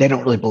they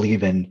don't really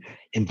believe in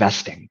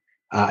investing.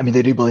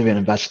 They do believe in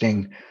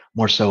investing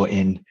more so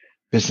in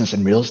business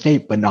and real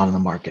estate, but not in the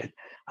market.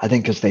 I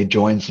think because they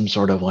joined some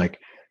sort of like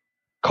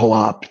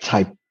co-op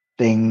type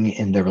thing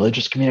in the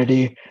religious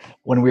community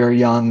when we were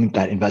young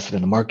that invested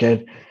in the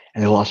market,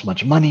 and they lost a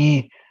bunch of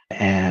money,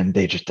 and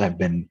they just have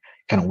been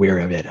kind of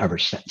weary of it ever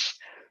since.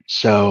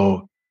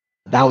 So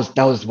That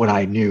was what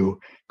I knew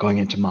going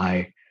into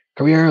my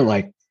career.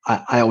 Like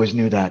I always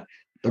knew that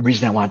the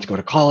reason I wanted to go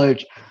to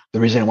college, the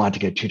reason I wanted to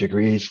get 2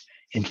 degrees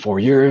in 4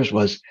 years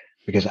was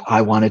because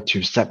I wanted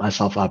to set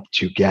myself up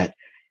to get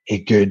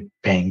a good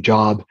paying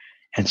job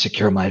and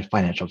secure my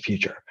financial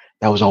future.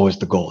 That was always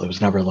the goal. It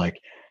was never like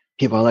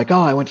people are like,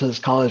 oh, I went to this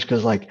college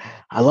because like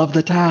I love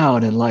the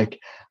town and like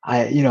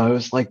it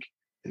was like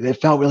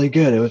it felt really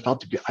good.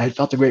 I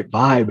felt a great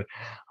vibe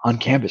on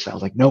campus. I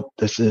was like, nope,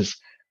 this is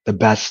the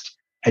best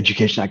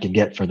education I could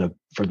get for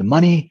the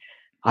money.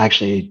 I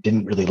actually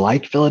didn't really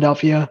like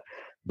Philadelphia,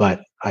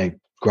 but I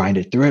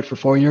grinded through it for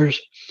 4 years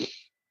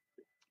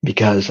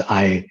because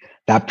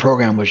that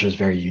program was just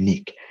very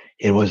unique.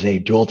 It was a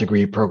dual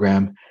degree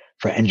program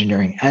for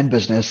engineering and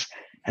business.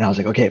 And I was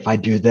like, okay, if I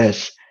do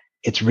this,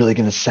 it's really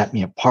going to set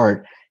me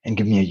apart and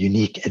give me a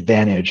unique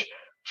advantage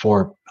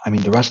for,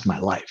 the rest of my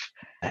life.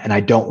 And I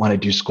don't want to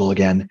do school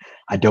again.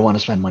 I don't want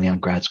to spend money on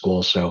grad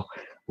school. So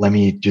let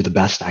me do the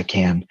best I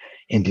can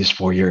in these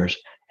 4 years.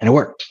 And it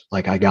worked.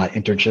 Like I got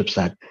internships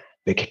at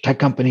big tech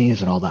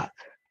companies and all that.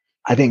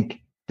 I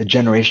think the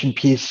generation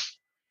piece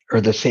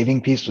or the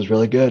saving piece was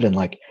really good and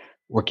like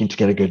working to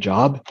get a good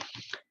job.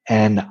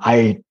 And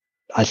I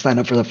signed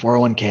up for the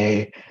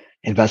 401k,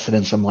 invested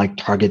in some like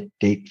target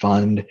date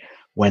fund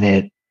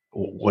when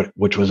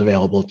which was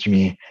available to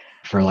me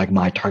for like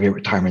my target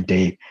retirement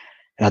date.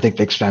 And I think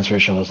the expense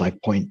ratio was like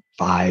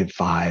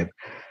 0.55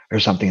 or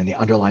something. And the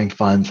underlying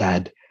funds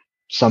had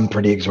some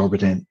pretty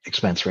exorbitant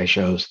expense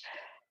ratios.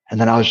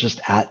 And then I was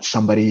at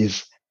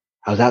somebody's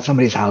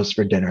house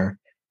for dinner.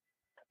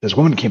 This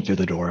woman came through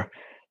the door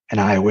and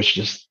I was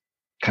just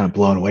kind of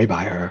blown away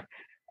by her.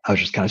 I was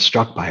just kind of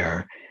struck by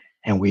her.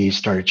 And we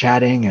started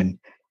chatting and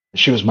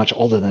she was much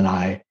older than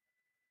I.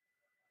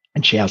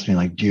 And she asked me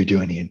like, do you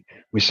do any, and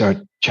we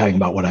started chatting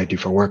about what I do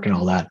for work and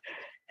all that.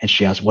 And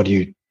she asked, what do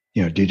you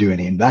do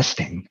any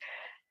investing?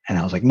 And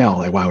I was like, no,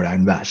 like, why would I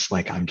invest?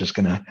 Like, I'm going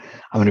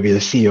to be the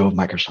CEO of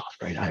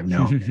Microsoft, right? I have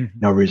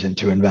no reason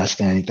to invest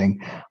in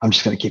anything. I'm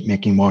just going to keep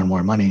making more and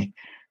more money.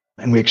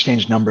 And we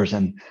exchanged numbers.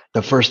 And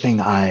the first thing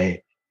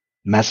I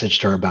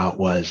messaged her about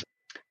was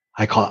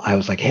I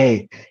was like,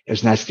 hey, it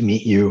was nice to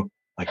meet you.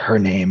 Like her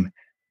name,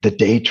 the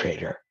day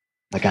trader.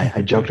 Like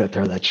I joked with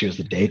her that she was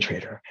the day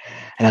trader.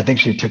 And I think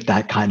she took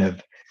that kind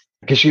of,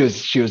 because she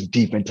was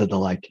deep into the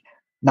I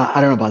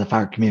don't know about the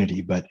fire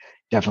community, but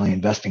definitely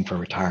investing for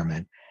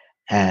retirement.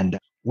 And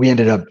we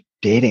ended up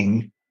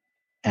dating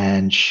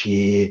and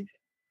she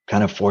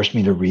kind of forced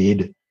me to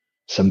read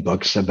some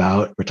books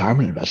about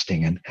retirement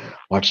investing and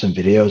watch some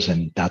videos.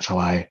 And that's how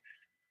I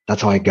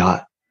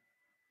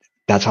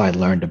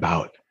learned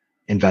about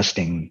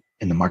investing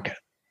in the market.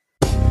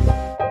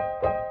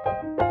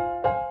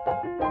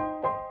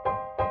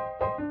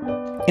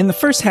 In the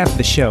first half of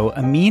the show,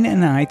 Amin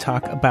and I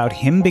talk about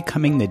him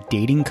becoming the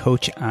dating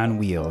coach on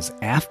wheels.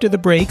 After the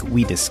break,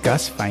 we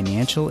discuss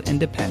financial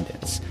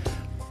independence.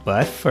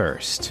 But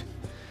first,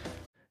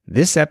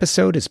 this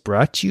episode is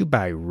brought to you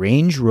by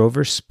Range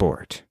Rover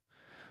Sport.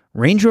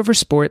 Range Rover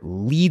Sport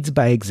leads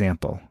by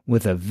example.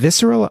 With a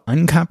visceral,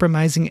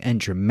 uncompromising, and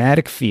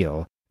dramatic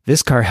feel,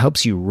 this car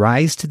helps you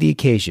rise to the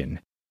occasion.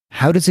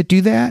 How does it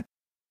do that?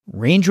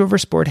 Range Rover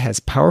Sport has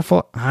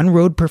powerful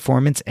on-road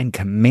performance and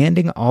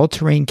commanding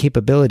all-terrain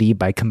capability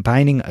by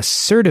combining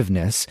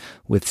assertiveness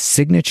with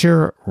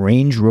signature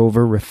Range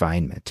Rover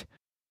refinement.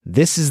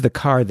 This is the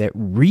car that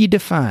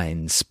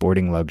redefines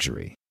sporting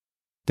luxury.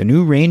 The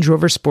new Range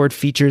Rover Sport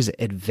features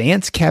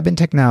advanced cabin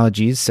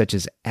technologies such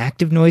as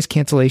active noise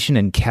cancellation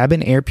and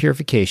cabin air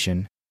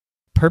purification,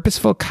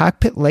 purposeful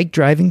cockpit-like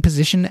driving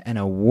position, and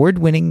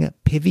award-winning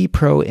Pivi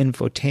Pro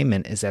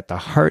infotainment is at the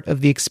heart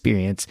of the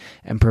experience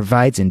and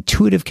provides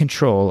intuitive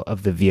control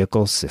of the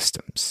vehicle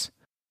systems.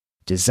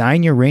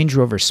 Design your Range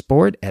Rover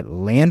Sport at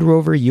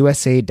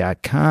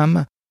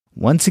LandRoverUSA.com.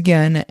 Once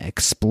again,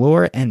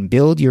 explore and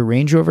build your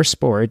Range Rover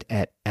Sport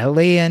at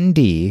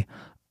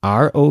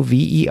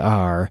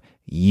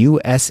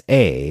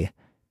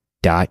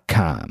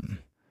LandRoverUSA.com.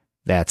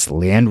 That's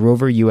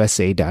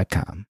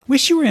LandRoverUSA.com.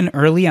 Wish you were in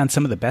early on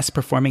some of the best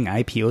performing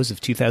IPOs of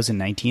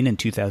 2019 and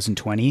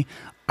 2020?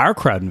 Our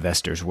Crowd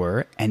investors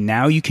were, and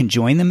now you can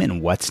join them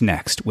in what's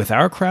next. With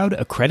Our Crowd,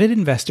 accredited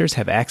investors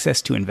have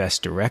access to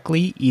invest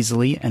directly,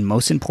 easily, and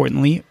most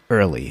importantly,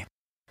 early.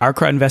 Our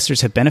Crowd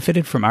investors have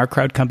benefited from Our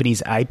Crowd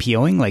companies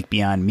IPOing like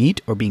Beyond Meat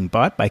or being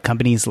bought by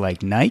companies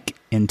like Nike,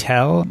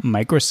 Intel,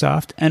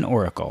 Microsoft, and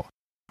Oracle.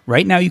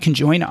 Right now, you can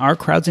join Our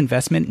Crowd's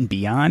investment in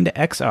Beyond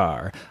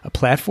XR, a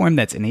platform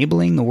that's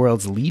enabling the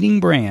world's leading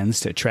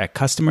brands to attract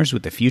customers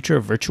with the future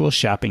of virtual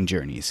shopping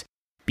journeys.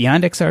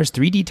 Beyond XR's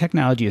 3D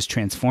technology is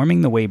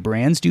transforming the way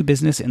brands do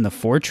business in the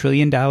 $4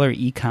 trillion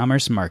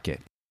e-commerce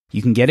market.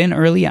 You can get in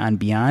early on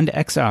Beyond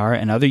XR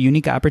and other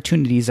unique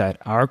opportunities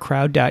at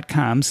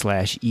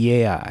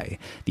ourcrowd.com/EAI.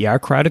 The Our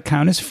Crowd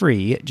account is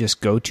free. Just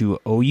go to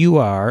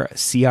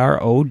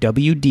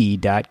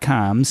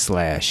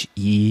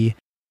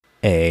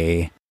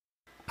ourcrowd.com/EAI.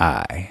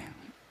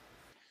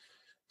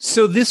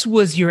 So this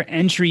was your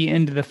entry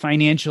into the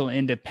financial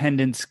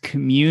independence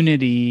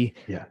community.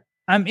 Yeah.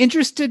 I'm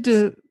interested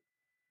to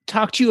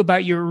talk to you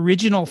about your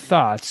original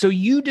thoughts. So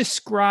you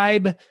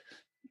describe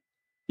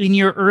in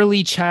your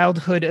early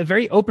childhood a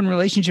very open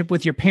relationship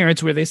with your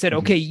parents where they said,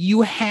 okay,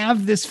 you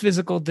have this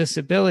physical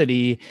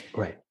disability.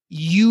 Right.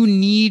 You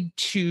need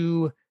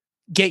to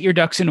get your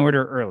ducks in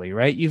order early,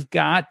 right? You've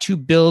got to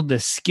build the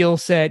skill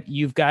set.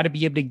 You've got to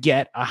be able to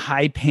get a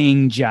high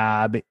paying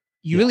job.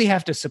 You really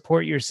have to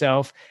support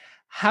yourself.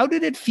 How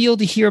did it feel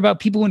to hear about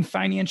people in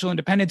financial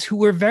independence who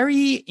were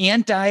very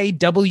anti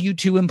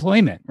W-2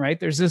 employment,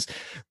 right? There's this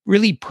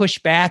really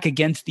pushback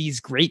against these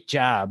great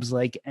jobs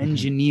like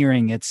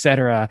engineering, et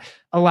cetera.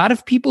 A lot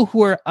of people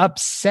who are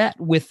upset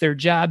with their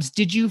jobs.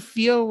 Did you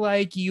feel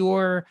like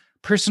your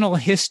personal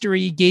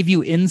history gave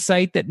you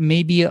insight that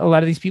maybe a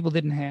lot of these people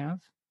didn't have?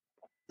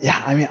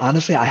 Yeah, I mean,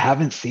 honestly, I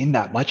haven't seen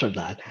that much of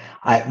that.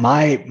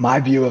 My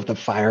view of the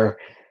FIRE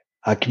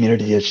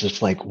community is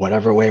just like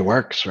whatever way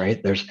works,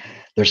 right? There's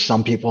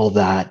some people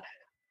that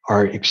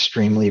are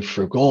extremely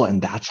frugal,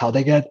 and that's how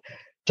they get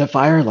to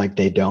FIRE. Like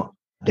they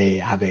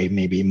have a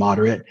maybe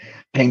moderate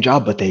paying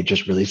job, but they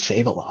just really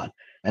save a lot.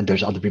 And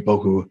there's other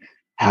people who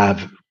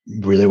have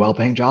really well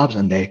paying jobs,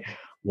 and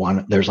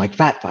there's like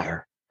fat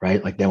FIRE,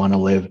 right? Like they want to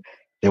live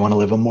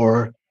a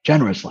more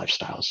generous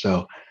lifestyle.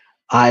 So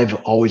I've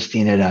always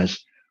seen it as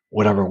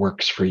whatever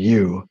works for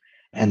you.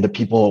 And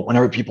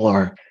whenever people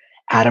are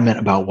adamant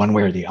about one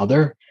way or the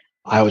other,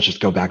 I always just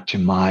go back to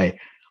my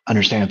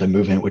understanding of the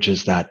movement, which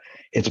is that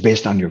it's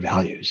based on your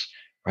values,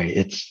 right?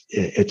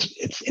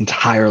 It's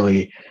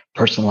entirely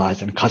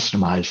personalized and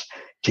customized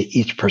to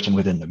each person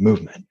within the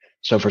movement.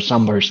 So for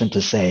some person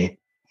to say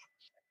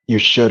you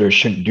should or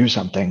shouldn't do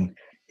something,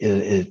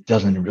 it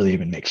doesn't really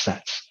even make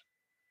sense.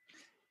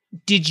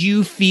 Did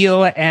you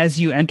feel as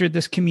you entered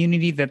this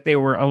community that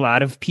there were a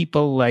lot of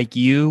people like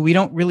you? We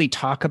don't really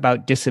talk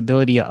about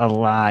disability a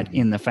lot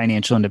in the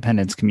financial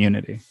independence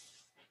community.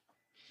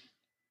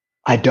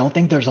 I don't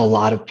think there's a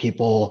lot of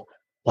people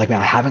like me.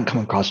 I haven't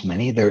come across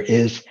many. There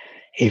is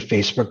a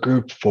Facebook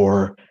group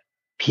for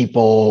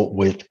people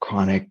with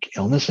chronic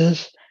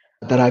illnesses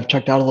that I've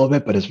checked out a little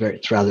bit, but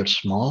it's rather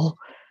small.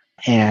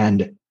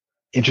 And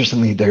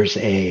interestingly,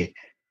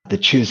 the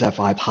Choose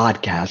FI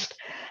podcast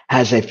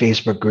has a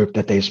Facebook group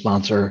that they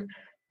sponsor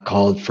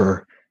called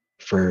for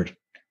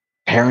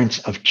parents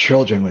of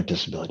children with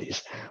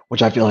disabilities,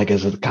 which I feel like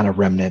is a kind of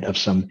remnant of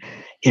some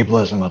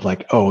ableism of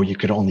like, oh, you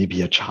could only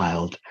be a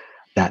child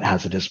that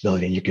has a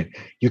disability, and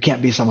you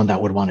can't be someone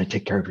that would want to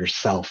take care of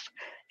yourself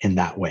in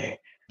that way.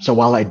 So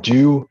while I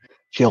do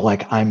feel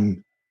like I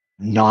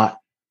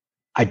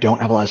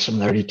don't have a lot of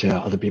similarity to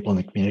other people in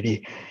the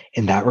community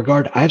in that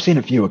regard, I have seen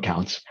a few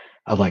accounts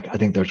of like, I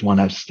think there's one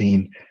I've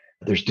seen,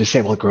 there's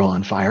Disabled Girl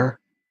on Fire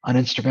on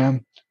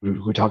Instagram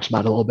who talks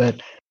about it a little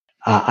bit.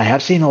 I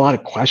have seen a lot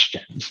of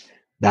questions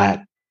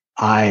that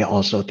I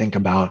also think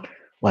about,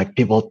 like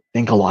people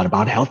think a lot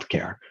about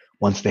healthcare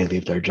once they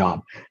leave their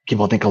job.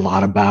 People think a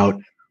lot about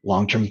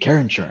long-term care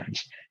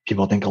insurance.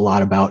 People think a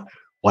lot about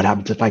what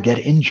happens if I get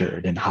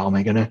injured and how am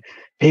I going to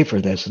pay for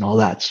this and all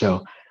that.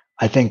 So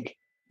I think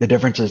the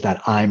difference is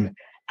that I'm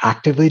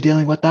actively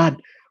dealing with that,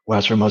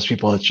 whereas for most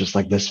people, it's just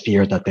like this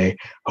fear that they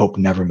hope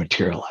never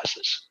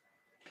materializes.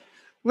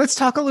 Let's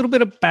talk a little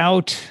bit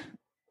about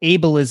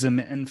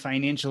ableism and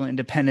financial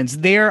independence.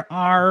 There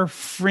are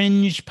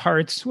fringe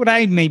parts, what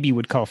I maybe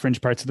would call fringe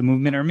parts of the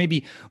movement, or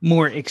maybe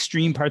more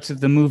extreme parts of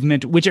the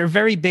movement, which are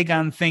very big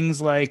on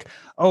things like,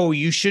 oh,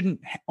 you shouldn't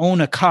own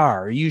a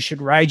car. You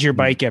should ride your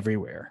bike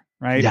everywhere,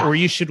 right? Yeah. Or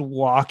you should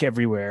walk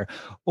everywhere.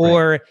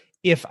 Or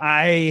if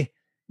I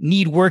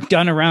need work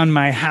done around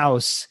my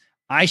house,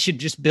 I should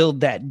just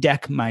build that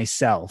deck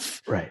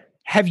myself. Right.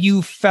 Have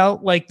you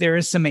felt like there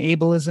is some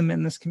ableism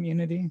in this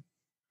community?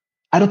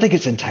 I don't think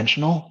it's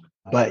intentional,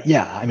 but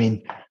yeah, I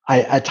mean,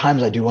 at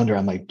times I do wonder,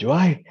 I'm like, do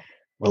I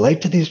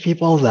relate to these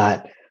people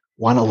that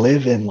want to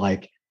live in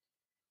like,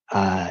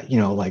 like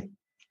the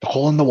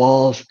hole in the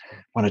walls,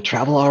 want to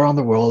travel all around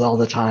the world all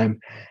the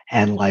time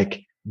and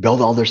like build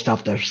all their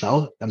stuff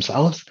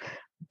themselves?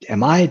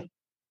 Am I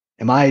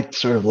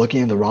sort of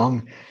looking in the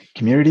wrong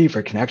community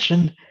for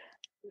connection?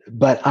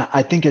 But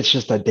I think it's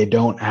just that they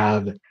don't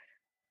have,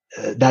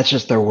 that's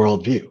just their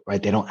worldview,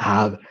 right?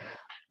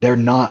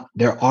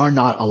 There are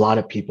not a lot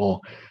of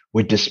people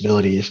with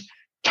disabilities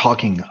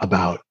talking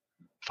about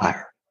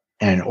FIRE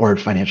or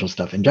financial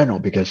stuff in general,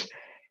 because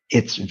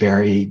it's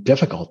very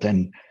difficult.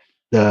 And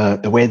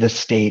the way the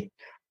state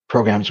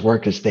programs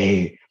work is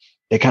they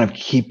kind of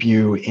keep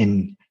you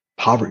in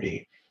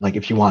poverty. Like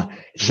if you want,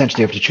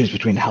 essentially you have to choose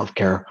between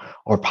healthcare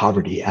or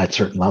poverty at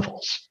certain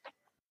levels.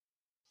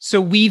 So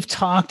we've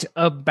talked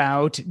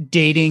about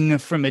dating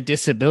from a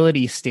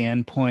disability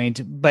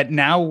standpoint, but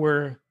now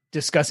we're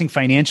discussing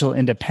financial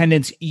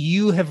independence.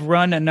 You have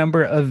run a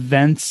number of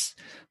events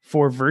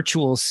for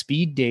virtual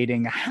speed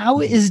dating.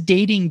 How is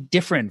dating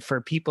different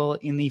for people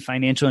in the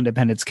financial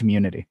independence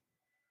community?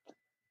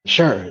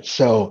 Sure.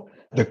 So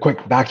the quick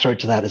backstory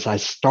to that is I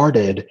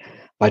started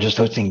by just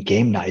hosting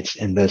game nights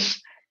in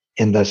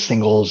the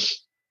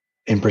Singles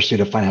in Pursuit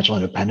of Financial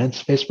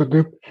Independence Facebook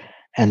group.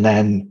 And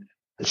then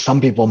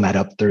some people met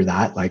up through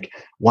that. Like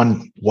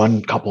one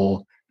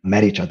couple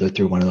met each other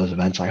through one of those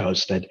events I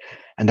hosted.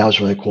 And that was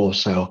really cool.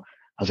 So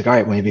I was like, all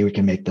right, maybe we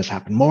can make this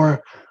happen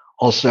more.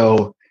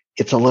 Also,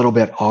 it's a little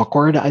bit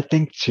awkward, I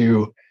think,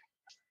 to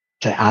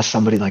ask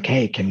somebody like,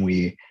 hey, can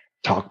we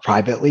talk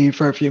privately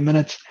for a few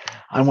minutes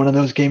on one of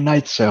those game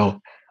nights? So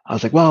I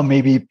was like, well,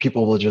 maybe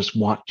people will just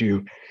want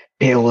to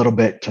pay a little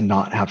bit to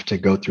not have to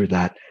go through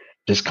that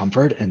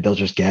discomfort, and they'll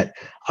just get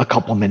a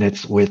couple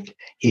minutes with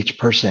each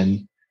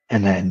person,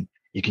 and then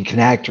you can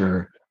connect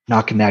or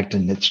not connect.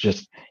 And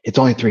it's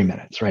only 3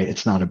 minutes, right?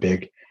 It's not a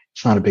big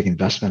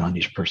investment on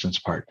each person's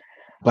part.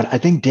 But I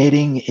think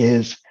dating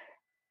is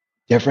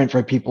different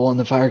for people in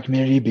the fire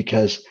community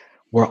because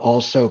we're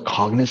also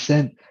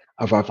cognizant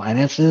of our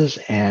finances,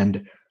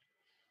 and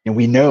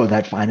we know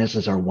that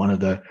finances are one of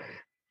the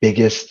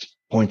biggest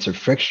points of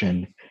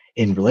friction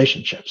in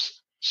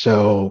relationships.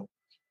 So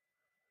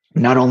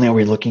not only are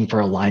we looking for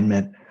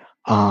alignment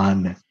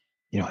on,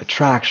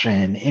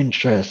 attraction,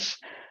 interests,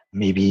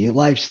 maybe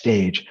life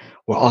stage,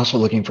 we're also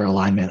looking for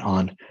alignment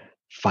on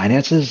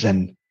finances.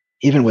 And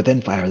even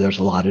within fire, there's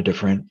a lot of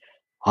different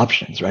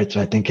options, right?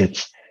 So I think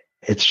it's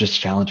just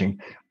challenging.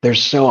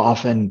 There's so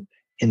often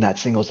in that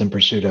Singles in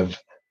Pursuit of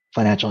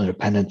Financial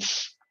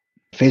Independence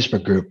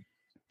Facebook group,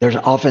 there's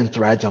often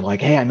threads of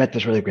like, hey, I met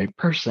this really great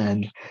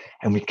person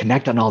and we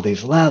connect on all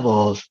these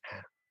levels,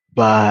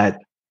 but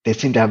they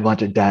seem to have a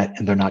bunch of debt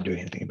and they're not doing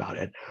anything about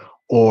it.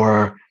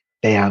 Or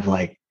they have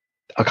like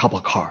a couple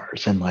of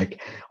cars and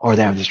or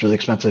they have this really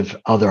expensive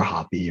other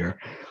hobby or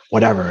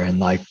whatever.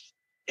 And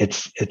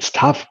it's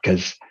tough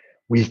because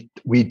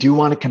we do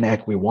want to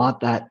connect. We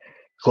want that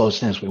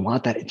closeness. We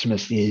want that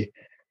intimacy.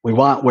 We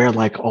want where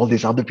like all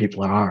these other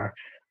people are,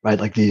 right?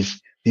 Like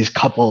these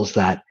couples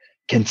that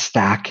can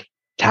stack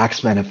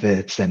tax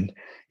benefits. And,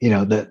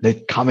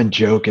 the common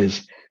joke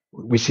is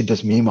we see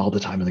this meme all the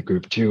time in the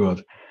group too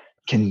of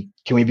can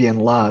we be in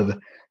love,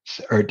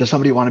 or does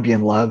somebody want to be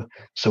in love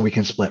so we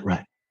can split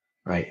rent,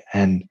 right?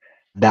 And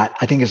that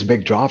I think is a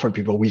big draw for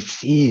people. We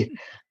see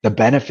the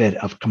benefit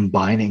of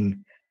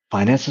combining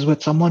finances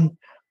with someone,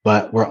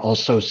 but we're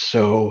also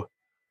so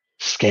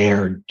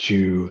scared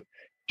to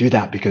do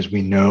that because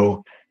we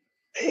know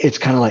it's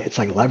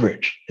like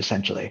leverage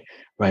essentially,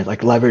 right?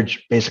 Like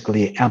leverage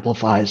basically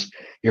amplifies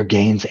your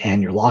gains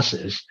and your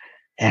losses,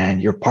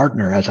 and your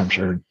partner, as I'm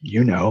sure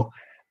you know,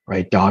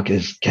 right, Doc,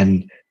 is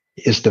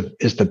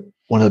the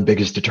one of the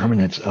biggest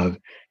determinants of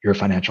your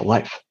financial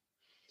life.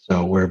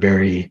 So we're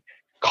very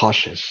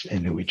cautious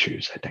in who we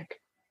choose, I think.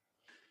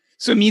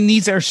 So, I mean,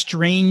 these are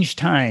strange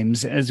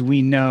times, as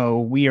we know.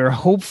 We are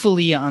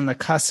hopefully on the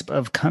cusp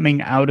of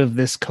coming out of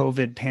this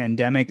COVID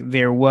pandemic.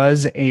 There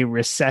was a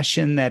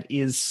recession that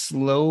is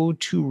slow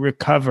to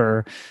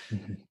recover.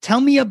 Mm-hmm. Tell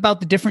me about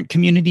the different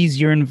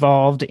communities you're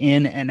involved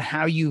in and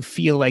how you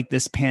feel like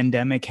this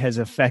pandemic has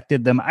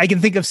affected them. I can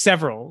think of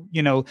several.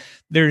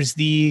 There's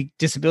the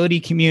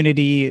disability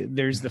community,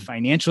 there's the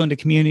financial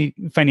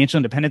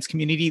independence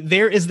community.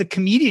 There is the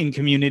comedian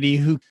community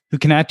who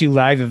cannot do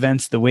live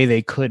events the way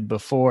they could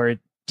before.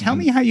 Tell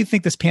me how you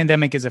think this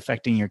pandemic is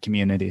affecting your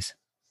communities.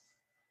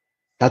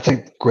 That's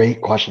a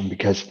great question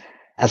because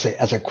as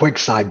a quick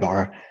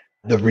sidebar,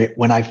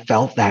 when I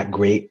felt that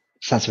great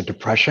sense of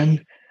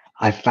depression,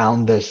 I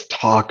found this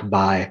talk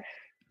by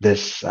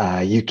this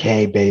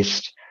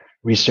UK-based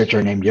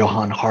researcher named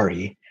Johan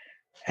Hari.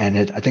 And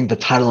I think the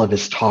title of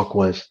his talk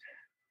was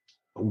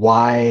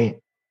why,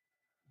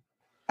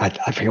 I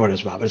forget what it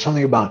was about, but it's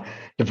something about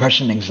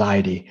depression and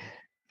anxiety.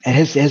 And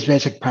his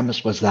basic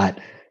premise was that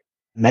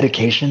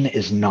medication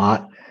is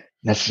not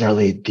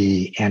necessarily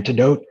the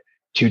antidote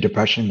to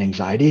depression and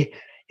anxiety.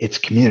 It's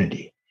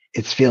community.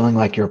 It's feeling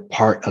like you're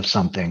part of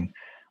something,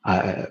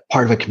 part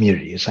of a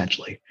community,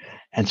 essentially.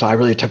 And so I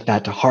really took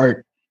that to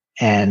heart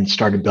and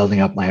started building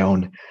up my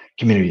own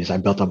communities. I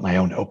built up my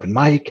own open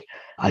mic.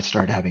 I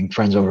started having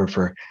friends over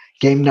for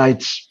game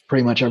nights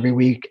pretty much every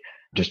week,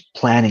 just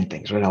planning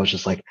things, right? I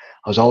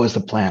was always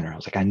the planner. I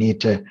was like, I need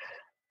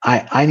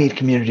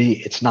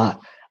community.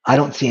 I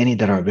don't see any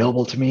that are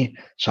available to me,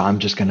 so I'm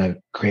just going to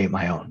create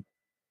my own.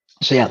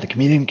 So yeah, the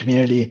comedian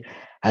community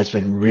has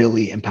been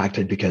really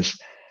impacted because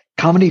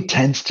comedy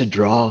tends to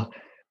draw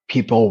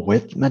people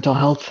with mental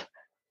health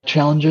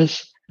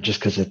challenges just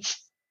because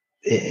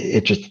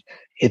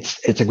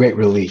it's a great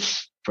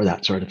release for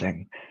that sort of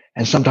thing.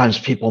 And sometimes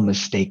people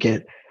mistake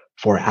it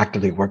for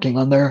actively working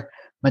on their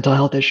mental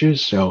health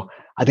issues. So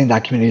I think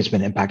that community has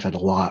been impacted a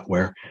lot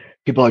where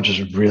people are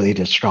just really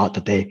distraught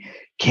that they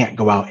can't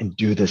go out and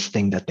do this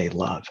thing that they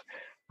love,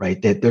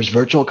 right? There's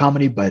virtual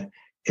comedy, but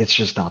it's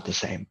just not the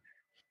same.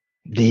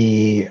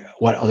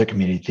 What other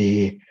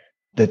community?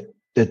 The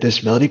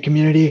disability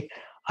community,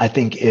 I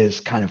think,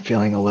 is kind of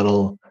feeling a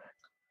little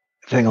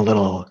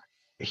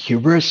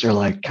hubris, or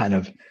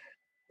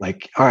all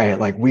right,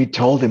 like we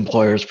told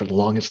employers for the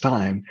longest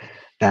time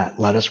that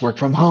let us work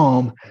from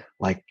home,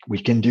 like we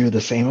can do the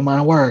same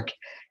amount of work.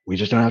 We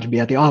just don't have to be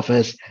at the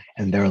office.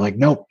 And they're like,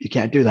 nope, you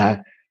can't do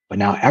that. But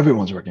now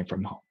everyone's working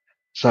from home.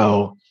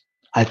 So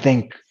I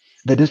think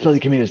the disability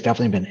community has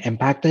definitely been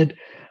impacted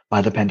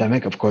by the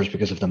pandemic, of course,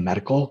 because of the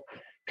medical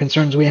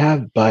concerns we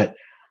have. But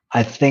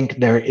I think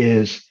there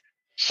is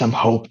some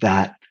hope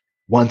that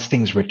once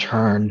things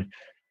return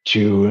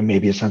to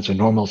maybe a sense of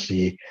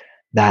normalcy,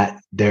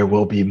 that there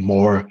will be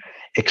more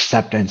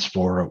acceptance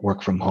for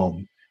work from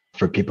home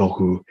for people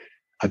who,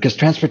 because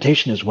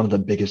transportation is one of the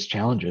biggest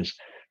challenges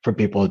for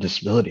people with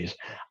disabilities.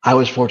 I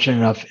was fortunate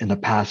enough in the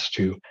past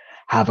to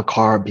have a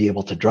car, be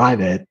able to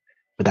drive it,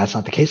 but that's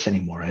not the case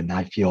anymore. And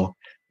I feel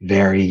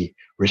very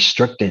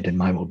restricted in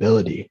my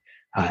mobility.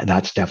 And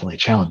that's definitely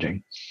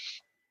challenging.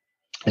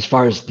 As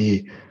far as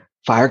the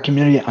fire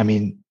community, I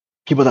mean,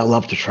 people that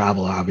love to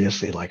travel are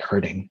obviously like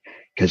hurting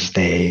because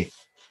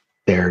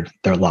they're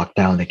locked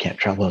down, they can't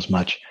travel as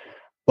much.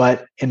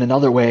 But in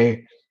another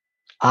way,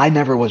 I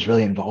never was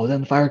really involved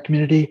in the fire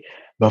community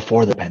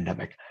before the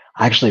pandemic.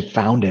 I actually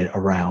found it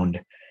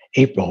around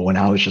April when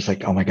I was just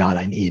like, oh my God,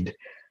 I need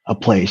a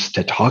place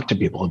to talk to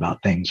people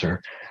about things,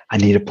 or I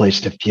need a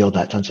place to feel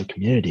that sense of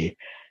community.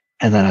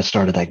 And then I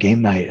started that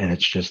game night, and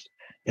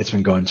it's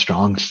been going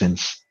strong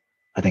since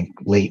I think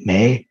late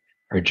May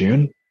or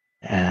June.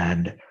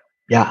 And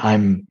yeah,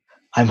 I'm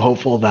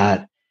hopeful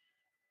that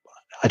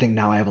I think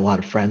now I have a lot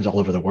of friends all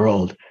over the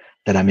world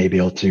that I may be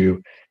able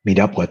to meet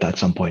up with at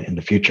some point in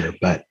the future,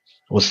 but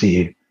we'll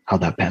see how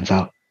that pans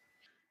out.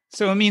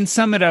 So, I mean,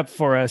 sum it up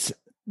for us.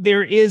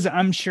 There is,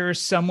 I'm sure,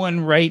 someone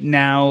right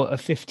now, a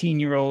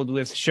 15-year-old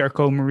with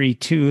Charcot-Marie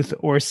tooth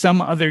or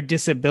some other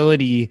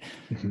disability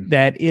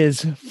that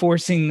is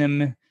forcing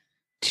them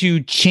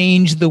to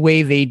change the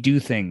way they do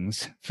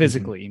things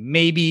physically.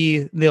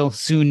 Maybe they'll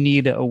soon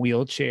need a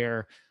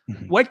wheelchair.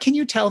 What can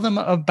you tell them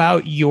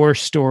about your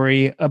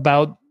story,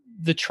 about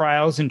the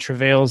trials and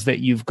travails that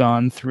you've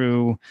gone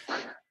through?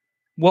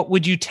 What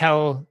would you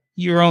tell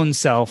your own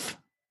self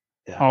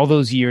all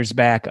those years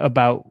back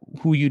about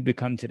who you'd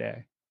become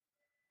today?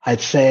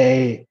 I'd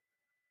say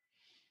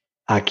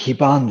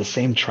keep on the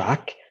same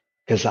track,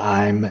 because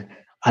I'm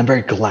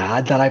very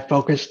glad that I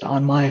focused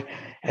on my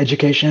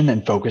education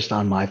and focused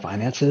on my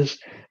finances,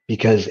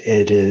 because I think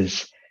it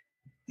is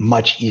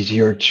much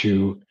easier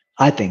to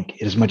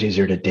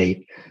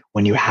date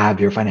when you have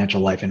your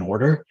financial life in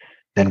order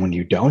than when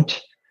you don't.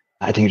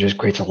 I think it just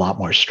creates a lot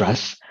more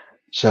stress.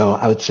 So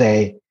I would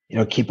say,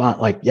 keep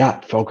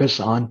on focus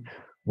on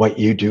what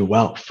you do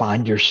well,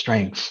 find your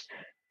strengths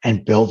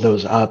and build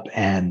those up.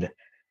 And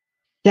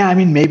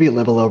maybe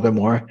live a little bit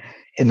more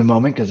in the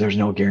moment, because there's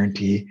no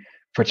guarantee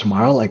for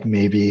tomorrow. Like,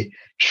 maybe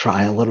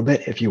try a little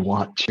bit if you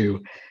want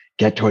to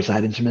get towards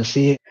that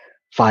intimacy,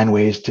 find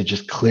ways to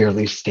just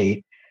clearly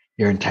state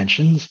your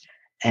intentions,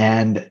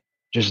 and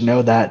just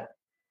know that,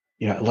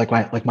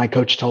 like my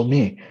coach told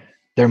me,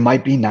 there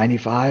might be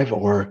 95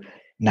 or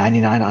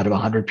 99 out of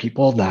 100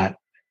 people that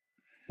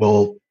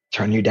will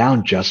turn you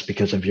down just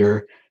because of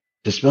your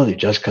disability,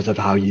 just because of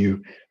how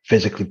you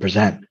physically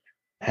present.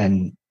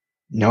 And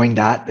knowing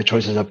that, the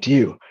choice is up to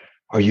you.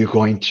 Are you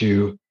going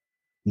to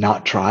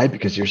not try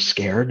because you're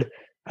scared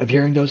of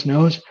hearing those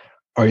no's?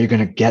 Or are you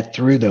going to get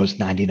through those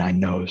 99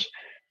 no's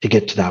to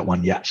get to that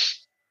one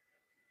yes?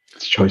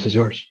 The choice is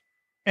yours.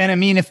 And I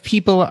mean, if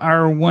people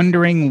are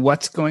wondering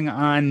what's going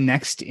on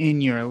next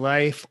in your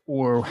life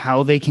or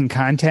how they can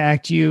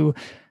contact you,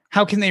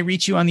 how can they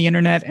reach you on the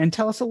internet? And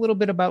tell us a little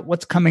bit about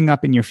what's coming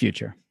up in your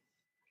future.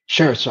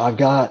 Sure. So I'm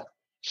going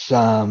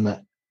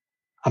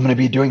to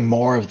be doing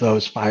more of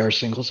those fire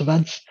singles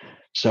events.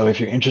 So if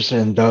you're interested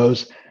in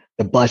those,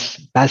 the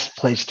best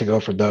place to go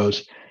for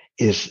those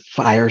is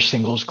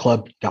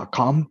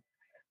firesinglesclub.com.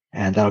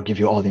 And that'll give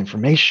you all the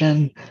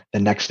information, the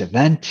next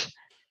event.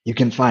 You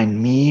can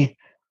find me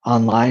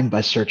online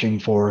by searching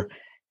for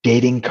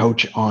Dating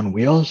Coach on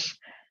Wheels.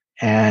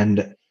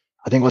 And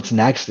I think what's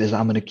next is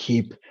I'm going to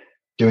keep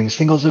doing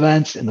singles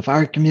events in the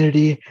fire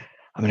community.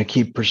 I'm going to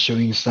keep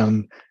pursuing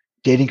some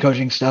dating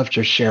coaching stuff,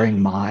 just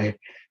sharing my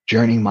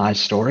journey, my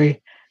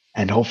story,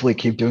 and hopefully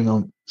keep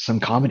doing some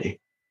comedy.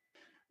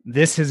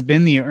 This has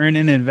been the Earn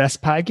and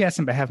Invest podcast.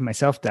 On behalf of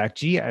myself, Doc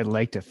G, I'd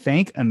like to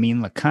thank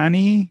Amin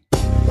Lakhani.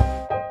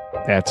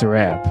 That's a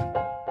wrap.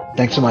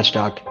 Thanks so much,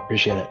 Doc.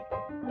 Appreciate it.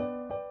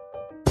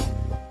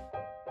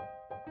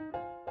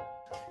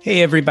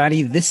 Hey,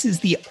 everybody. This is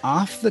the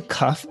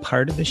off-the-cuff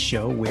part of the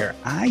show where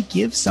I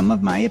give some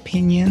of my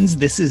opinions.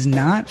 This is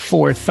not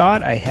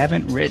forethought. I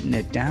haven't written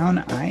it down.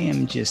 I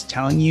am just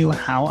telling you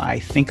how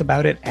I think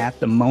about it at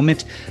the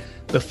moment.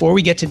 Before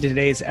we get to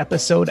today's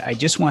episode, I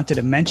just wanted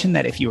to mention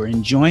that if you are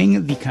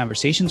enjoying the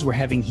conversations we're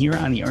having here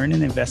on the Earn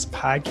and Invest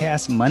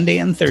podcast Monday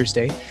and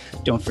Thursday,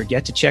 don't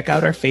forget to check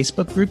out our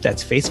Facebook group.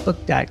 That's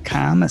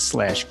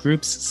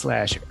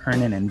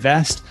facebook.com/groups/Earn and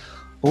Invest.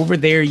 Over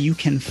there, you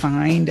can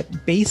find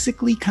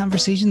basically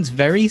conversations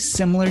very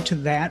similar to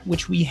that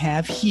which we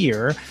have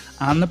here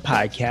on the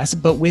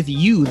podcast, but with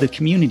you, the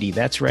community.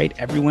 That's right.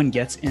 Everyone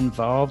gets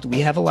involved. We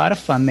have a lot of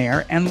fun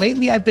there. And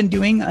lately, I've been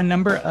doing a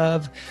number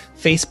of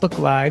Facebook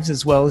Lives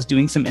as well as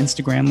doing some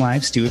Instagram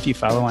Lives too, if you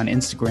follow on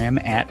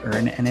Instagram at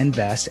Earn and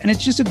Invest. And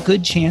it's just a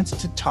good chance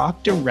to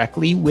talk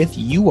directly with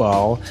you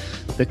all,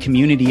 the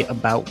community,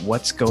 about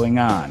what's going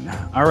on.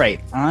 All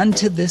right, on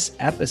to this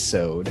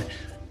episode.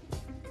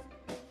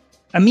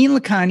 Amin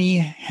Lakhani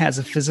has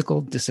a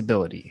physical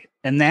disability.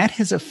 And that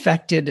has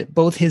affected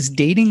both his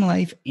dating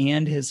life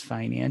and his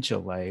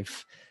financial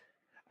life.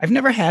 I've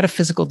never had a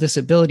physical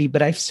disability,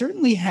 but I've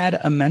certainly had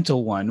a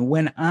mental one.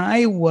 When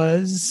I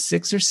was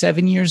 6 or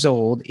 7 years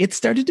old, it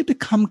started to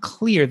become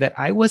clear that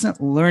I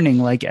wasn't learning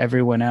like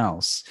everyone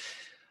else.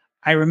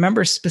 I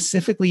remember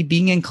specifically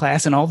being in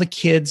class and all the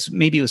kids,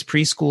 maybe it was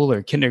preschool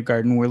or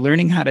kindergarten, were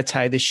learning how to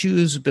tie the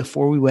shoes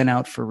before we went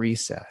out for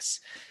recess.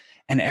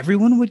 And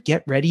everyone would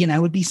get ready and I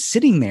would be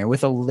sitting there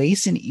with a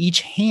lace in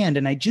each hand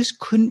and I just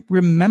couldn't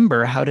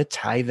remember how to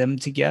tie them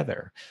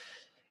together.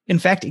 In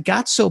fact, it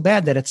got so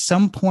bad that at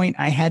some point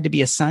I had to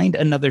be assigned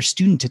another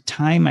student to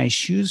tie my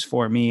shoes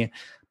for me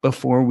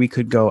before we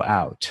could go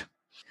out.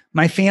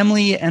 My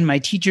family and my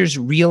teachers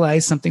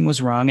realized something was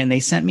wrong, and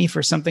they sent me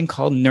for something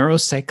called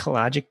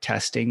neuropsychologic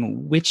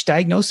testing, which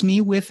diagnosed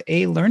me with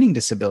a learning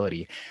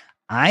disability.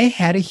 I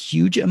had a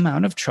huge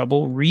amount of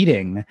trouble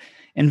reading.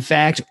 In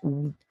fact,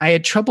 I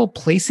had trouble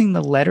placing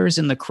the letters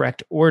in the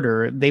correct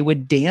order. They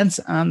would dance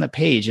on the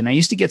page, and I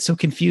used to get so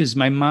confused.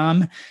 My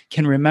mom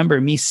can remember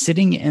me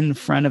sitting in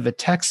front of a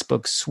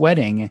textbook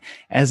sweating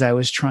as I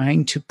was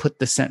trying to put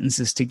the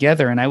sentences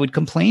together, and I would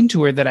complain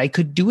to her that I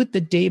could do it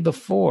the day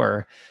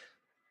before,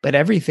 but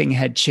everything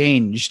had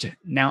changed.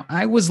 Now,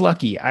 I was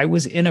lucky. I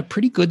was in a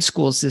pretty good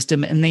school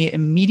system, and they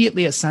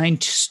immediately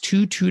assigned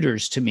 2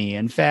 tutors to me.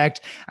 In fact,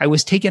 I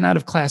was taken out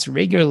of class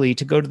regularly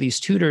to go to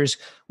these tutors.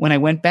 When I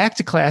went back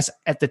to class,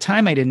 at the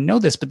time, I didn't know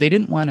this, but they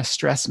didn't want to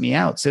stress me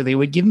out. So they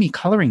would give me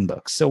coloring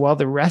books. So while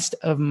the rest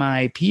of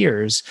my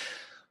peers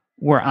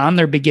were on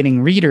their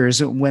beginning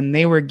readers, when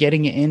they were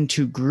getting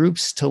into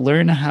groups to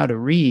learn how to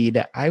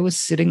read, I was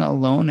sitting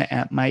alone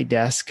at my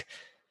desk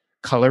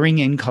coloring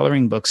in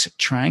coloring books,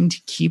 trying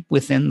to keep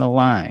within the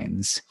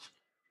lines.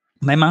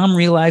 My mom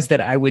realized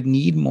that I would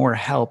need more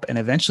help, and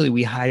eventually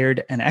we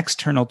hired an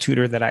external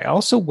tutor that I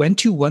also went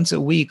to once a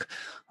week,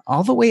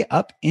 all the way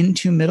up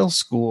into middle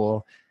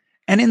school.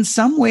 And in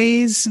some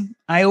ways,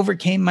 I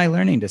overcame my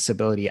learning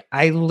disability.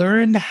 I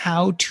learned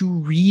how to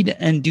read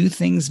and do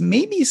things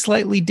maybe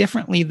slightly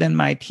differently than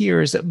my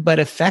peers, but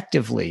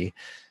effectively.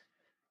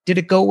 Did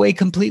it go away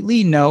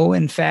completely? No.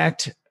 In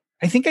fact,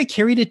 I think I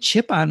carried a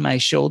chip on my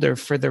shoulder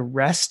for the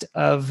rest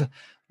of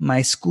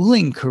my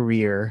schooling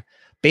career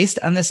based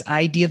on this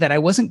idea that I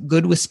wasn't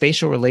good with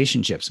spatial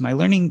relationships. My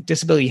learning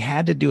disability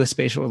had to do with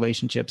spatial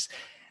relationships.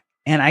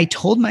 And I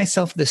told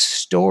myself this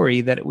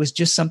story that it was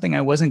just something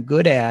I wasn't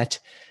good at,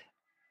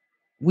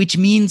 which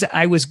means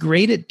I was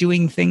great at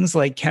doing things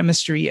like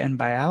chemistry and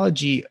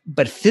biology,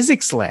 but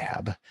physics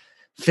lab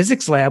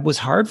was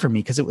hard for me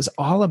because it was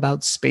all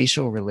about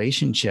spatial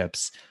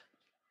relationships.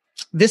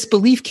 This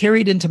belief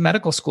carried into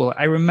medical school.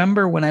 I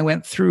remember when I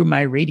went through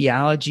my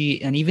radiology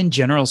and even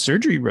general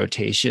surgery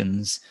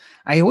rotations,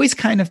 I always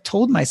kind of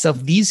told myself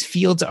these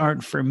fields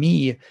aren't for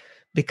me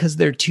because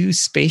they're too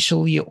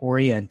spatially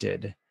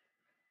oriented,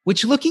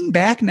 which looking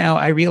back now,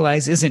 I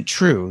realize isn't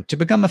true. To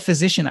become a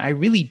physician, I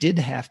really did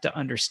have to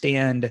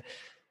understand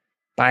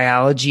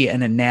biology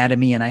and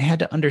anatomy, and I had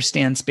to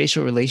understand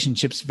spatial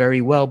relationships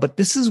very well. But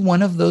this is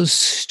one of those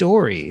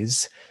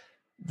stories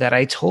that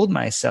I told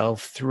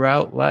myself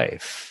throughout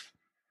life.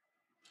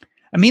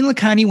 Amin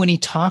Lakhani, when he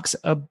talks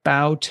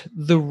about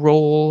the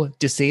role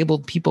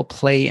disabled people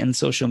play in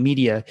social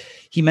media,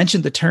 he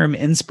mentioned the term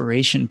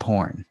inspiration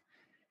porn.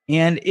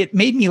 And it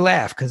made me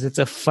laugh because it's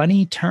a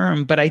funny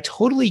term, but I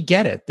totally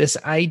get it. This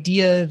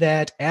idea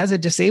that as a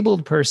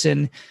disabled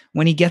person,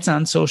 when he gets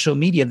on social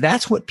media,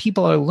 that's what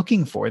people are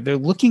looking for. They're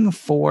looking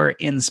for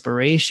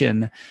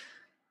inspiration.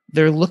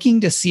 They're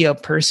looking to see a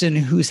person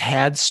who's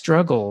had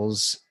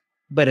struggles,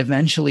 but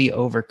eventually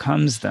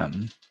overcomes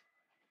them.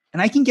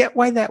 And I can get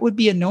why that would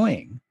be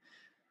annoying.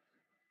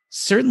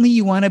 Certainly,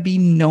 you want to be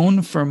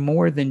known for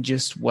more than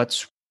just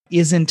what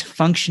isn't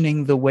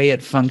functioning the way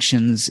it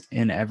functions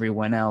in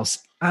everyone else.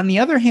 On the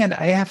other hand,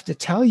 I have to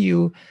tell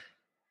you,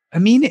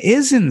 Amin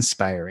is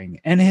inspiring,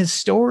 and his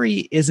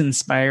story is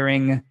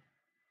inspiring.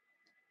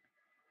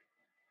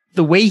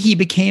 The way he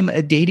became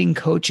a dating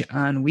coach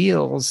on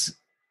wheels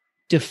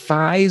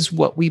defies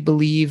what we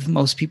believe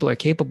most people are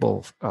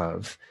capable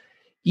of.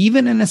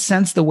 Even in a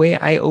sense, the way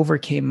I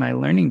overcame my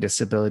learning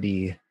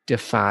disability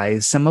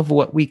defies some of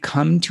what we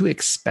come to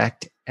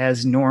expect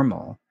as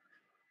normal.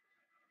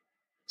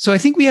 So I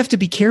think we have to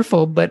be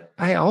careful, but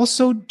I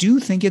also do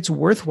think it's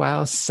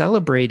worthwhile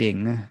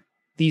celebrating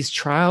these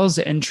trials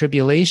and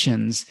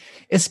tribulations,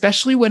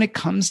 especially when it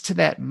comes to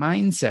that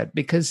mindset.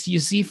 Because you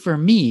see, for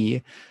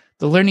me,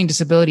 the learning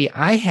disability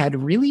I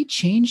had really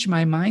changed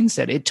my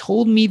mindset. It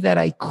told me that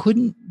I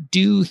couldn't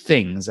do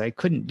things. I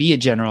couldn't be a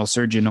general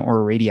surgeon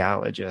or a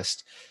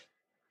radiologist.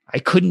 I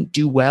couldn't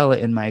do well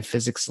in my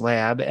physics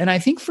lab. And I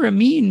think for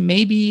Amin,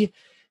 maybe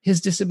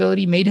his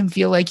disability made him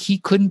feel like he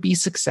couldn't be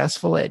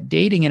successful at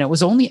dating. And it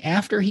was only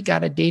after he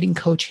got a dating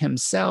coach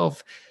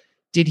himself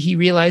did he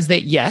realize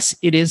that, yes,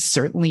 it is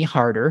certainly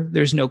harder.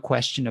 There's no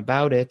question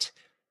about it.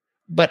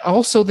 But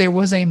also there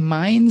was a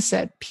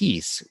mindset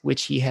piece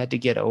which he had to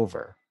get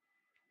over.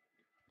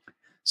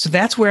 So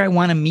that's where I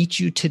want to meet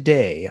you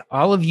today.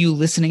 All of you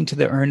listening to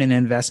the Earn and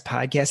Invest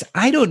podcast,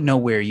 I don't know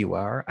where you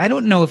are. I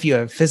don't know if you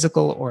have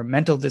physical or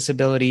mental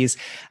disabilities.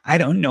 I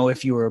don't know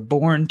if you were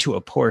born to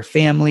a poor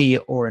family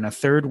or in a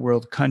third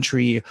world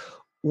country,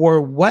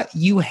 or what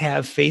you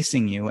have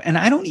facing you. And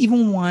I don't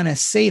even want to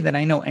say that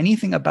I know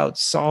anything about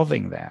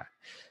solving that.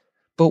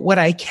 But what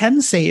I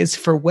can say is,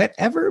 for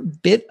whatever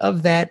bit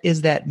of that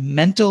is that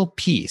mental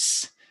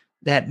piece,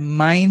 that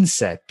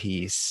mindset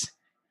piece,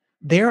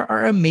 there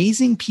are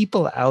amazing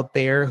people out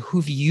there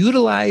who've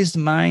utilized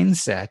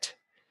mindset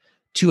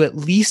to at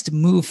least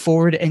move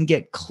forward and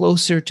get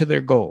closer to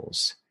their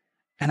goals.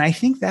 And I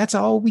think that's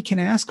all we can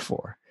ask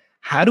for.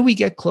 How do we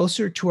get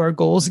closer to our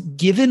goals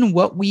given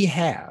what we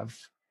have,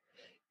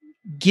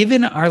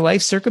 given our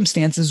life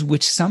circumstances,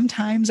 which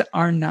sometimes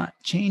are not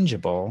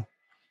changeable?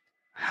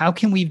 How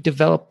can we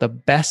develop the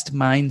best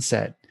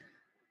mindset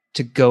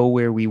to go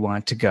where we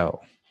want to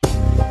go?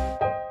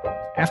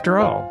 After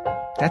all,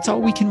 that's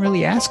all we can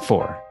really ask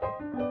for,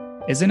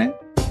 isn't it?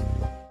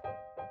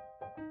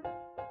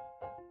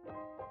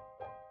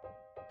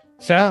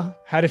 So,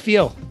 how'd it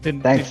feel?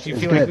 Did you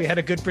feel like we had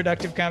a good,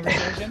 productive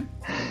conversation?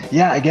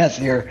 Yeah, I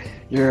guess you're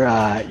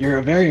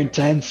a very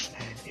intense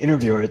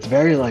interviewer. It's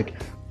very like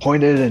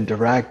pointed and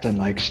direct and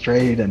like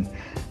straight. And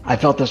I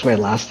felt this way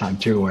last time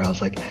too, where I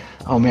was like,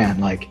 oh man,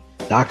 like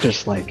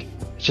doctors, like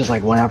it's just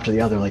like one after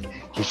the other. Like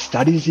he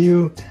studies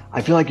you.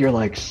 I feel like you're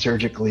like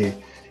surgically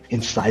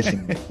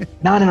incising me.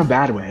 Not in a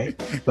bad way,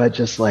 but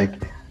just like,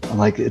 I'm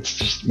like, it's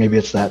just, maybe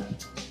it's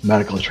that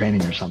medical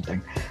training or something.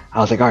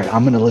 I was like, all right,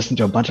 I'm going to listen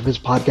to a bunch of his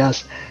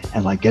podcasts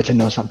and like get to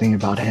know something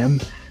about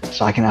him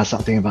so I can ask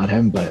something about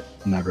him, but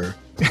never.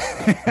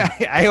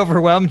 I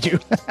overwhelmed you.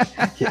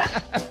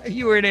 Yeah.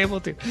 You weren't able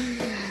to.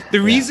 The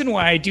reason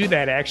why I do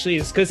that actually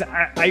is because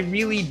I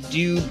really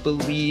do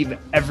believe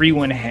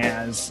everyone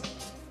has,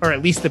 or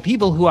at least the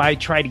people who I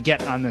try to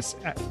get on this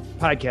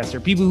podcast are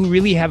people who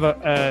really have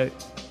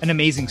an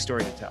amazing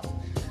story to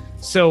tell.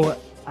 So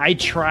I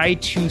try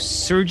to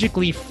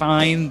surgically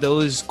find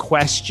those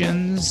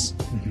questions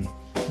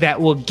that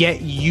will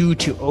get you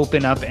to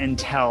open up and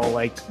tell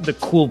like the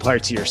cool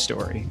parts of your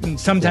story. And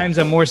sometimes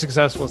I'm more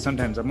successful,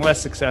 sometimes I'm less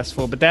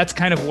successful, but that's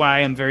kind of why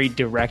I'm very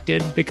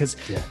directed, because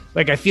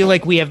like I feel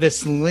like we have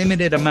this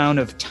limited amount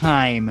of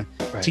time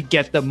to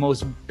get the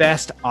most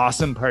best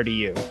awesome part of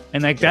you.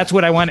 And like that's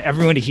what I want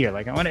everyone to hear.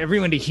 Like I want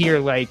everyone to hear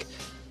like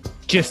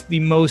just the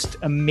most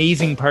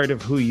amazing part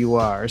of who you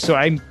are. So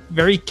I'm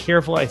very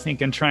careful, I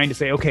think, in trying to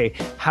say, okay,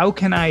 how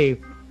can I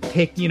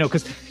pick,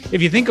 because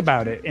if you think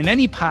about it, in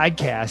any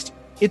podcast,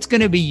 it's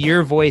going to be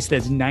your voice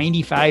that's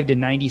 95 to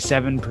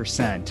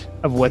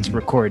 97% of what's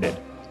recorded.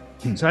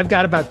 So I've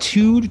got about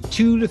 2 to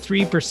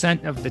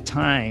 3% of the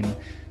time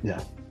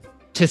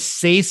to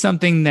say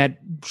something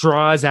that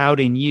draws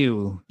out in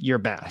you your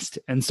best.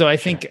 And so I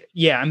think,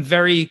 I'm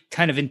very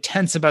kind of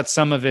intense about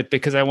some of it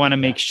because I want to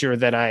make sure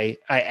that I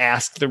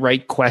ask the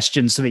right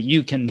questions so that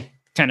you can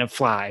kind of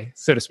fly,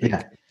 so to speak.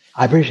 Yeah,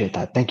 I appreciate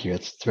that. Thank you.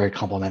 It's very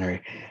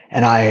complimentary.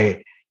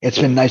 And it's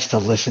been nice to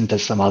listen to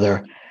some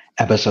other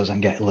episodes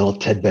and get little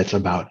tidbits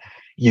about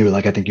you.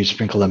 Like I think you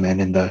sprinkle them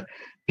in the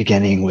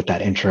beginning with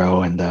that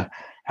intro and the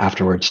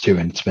afterwards too.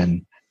 And it's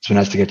been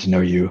nice to get to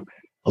know you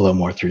a little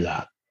more through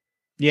that.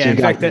 Yeah, so in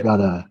fact,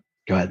 go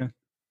ahead.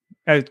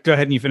 Go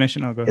ahead and you finish,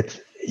 and I'll go.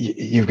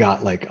 You've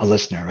got like a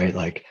listener, right?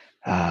 Like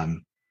I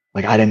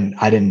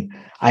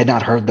had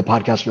not heard the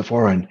podcast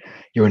before, and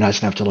you were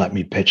nice enough to let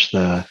me pitch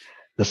the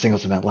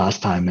singles event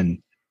last time, and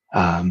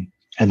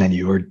then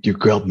you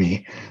grilled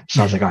me,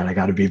 so I was like, all right, I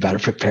got to be better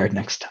prepared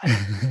next time.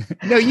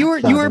 No, you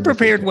were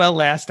prepared well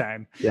last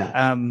time.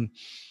 That's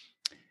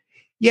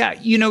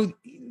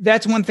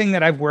one thing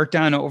that I've worked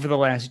on over the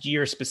last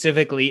year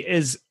specifically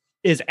is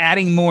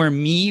adding more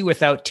me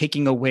without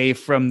taking away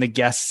from the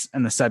guests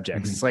and the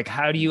subjects. It's like,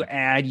 how do you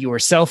add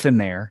yourself in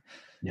there?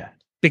 Yeah.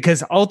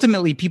 Because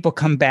ultimately people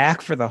come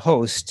back for the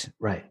host.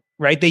 Right.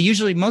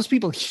 Most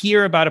people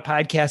hear about a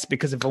podcast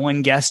because of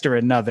one guest or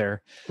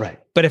another. Right.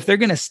 But if they're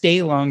going to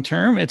stay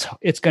long-term,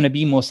 it's going to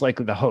be most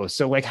likely the host.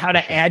 So like how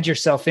to add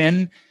yourself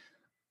in,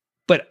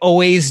 but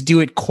always do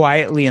it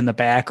quietly in the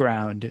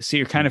background. So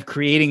you're kind of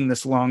creating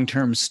this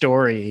long-term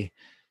story,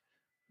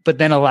 but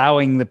then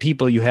allowing the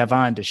people you have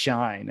on to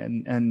shine.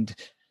 And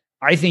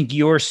I think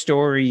your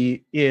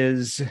story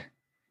is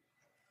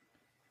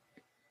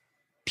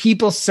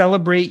people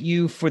celebrate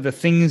you for the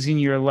things in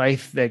your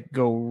life that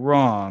go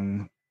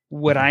wrong.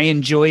 What I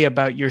enjoy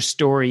about your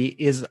story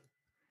is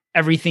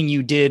everything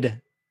you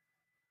did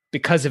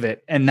because of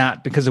it and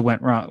not because it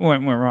went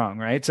wrong.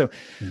 Right. So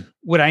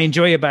what I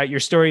enjoy about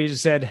your story is you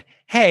said,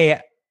 hey,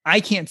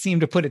 I can't seem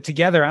to put it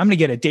together. I'm going to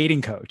get a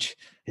dating coach.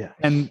 Yeah.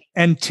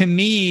 And to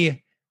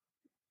me,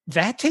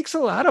 that takes a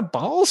lot of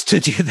balls to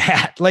do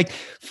that. Like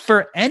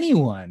for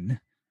anyone,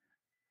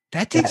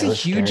 that takes a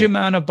huge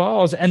amount of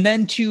balls. And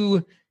then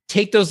to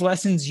take those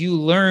lessons you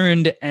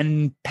learned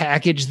and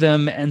package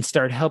them and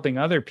start helping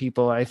other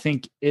people, I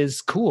think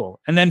is cool.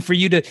 And then for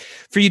you to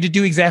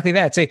do exactly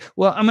that, say,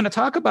 well, I'm going to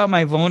talk about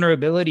my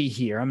vulnerability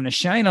here. I'm going to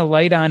shine a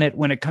light on it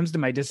when it comes to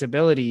my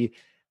disability.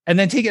 And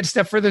then take it a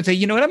step further and say,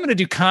 you know what, I'm going to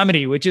do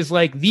comedy, which is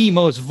like the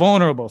most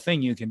vulnerable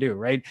thing you can do,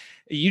 right?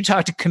 You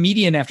talk to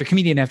comedian after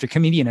comedian after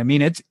comedian. I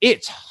mean,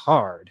 it's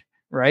hard,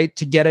 right?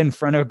 To get in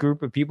front of a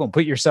group of people and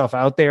put yourself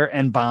out there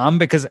and bomb,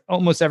 because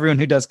almost everyone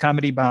who does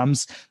comedy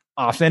bombs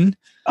often.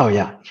 Oh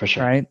yeah, for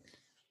sure. Right.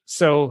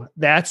 So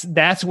that's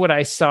what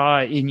I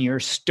saw in your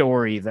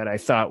story that I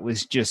thought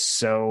was just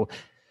so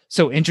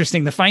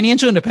interesting. The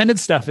financial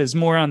independence stuff is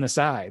more on the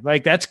side.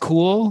 Like, that's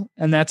cool.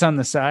 And that's on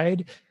the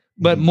side.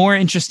 But more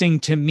interesting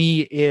to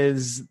me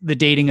is the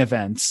dating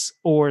events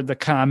or the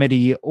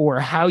comedy, or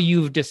how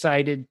you've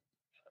decided,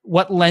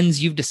 what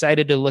lens you've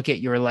decided to look at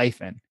your life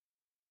in.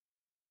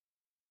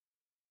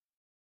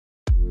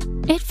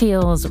 It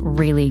feels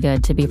really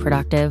good to be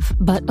productive,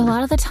 but a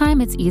lot of the time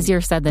it's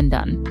easier said than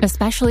done,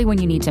 especially when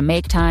you need to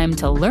make time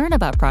to learn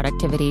about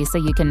productivity so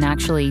you can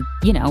actually,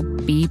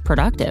 be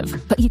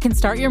productive. But you can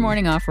start your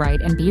morning off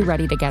right and be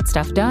ready to get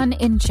stuff done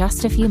in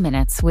just a few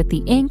minutes with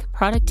the Inc.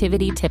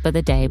 Productivity Tip of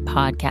the Day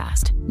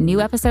podcast.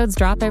 New episodes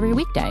drop every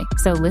weekday,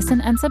 so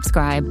listen and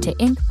subscribe to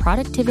Inc.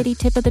 Productivity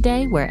Tip of the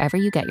Day wherever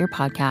you get your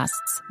podcasts.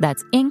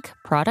 That's Inc.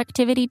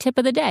 Productivity Tip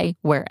of the Day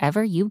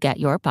wherever you get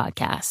your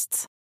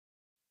podcasts.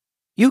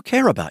 You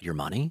care about your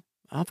money.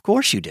 Of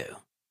course you do.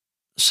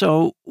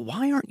 So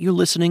why aren't you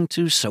listening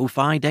to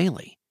SoFi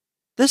Daily?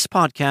 This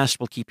podcast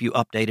will keep you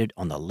updated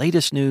on the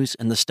latest news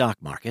in the stock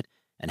market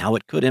and how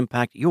it could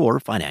impact your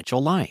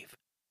financial life.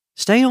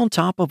 Stay on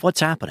top of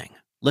what's happening.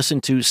 Listen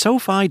to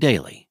SoFi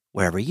Daily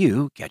wherever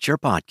you get your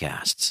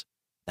podcasts.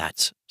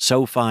 That's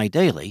SoFi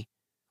Daily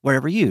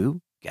wherever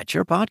you get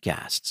your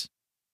podcasts.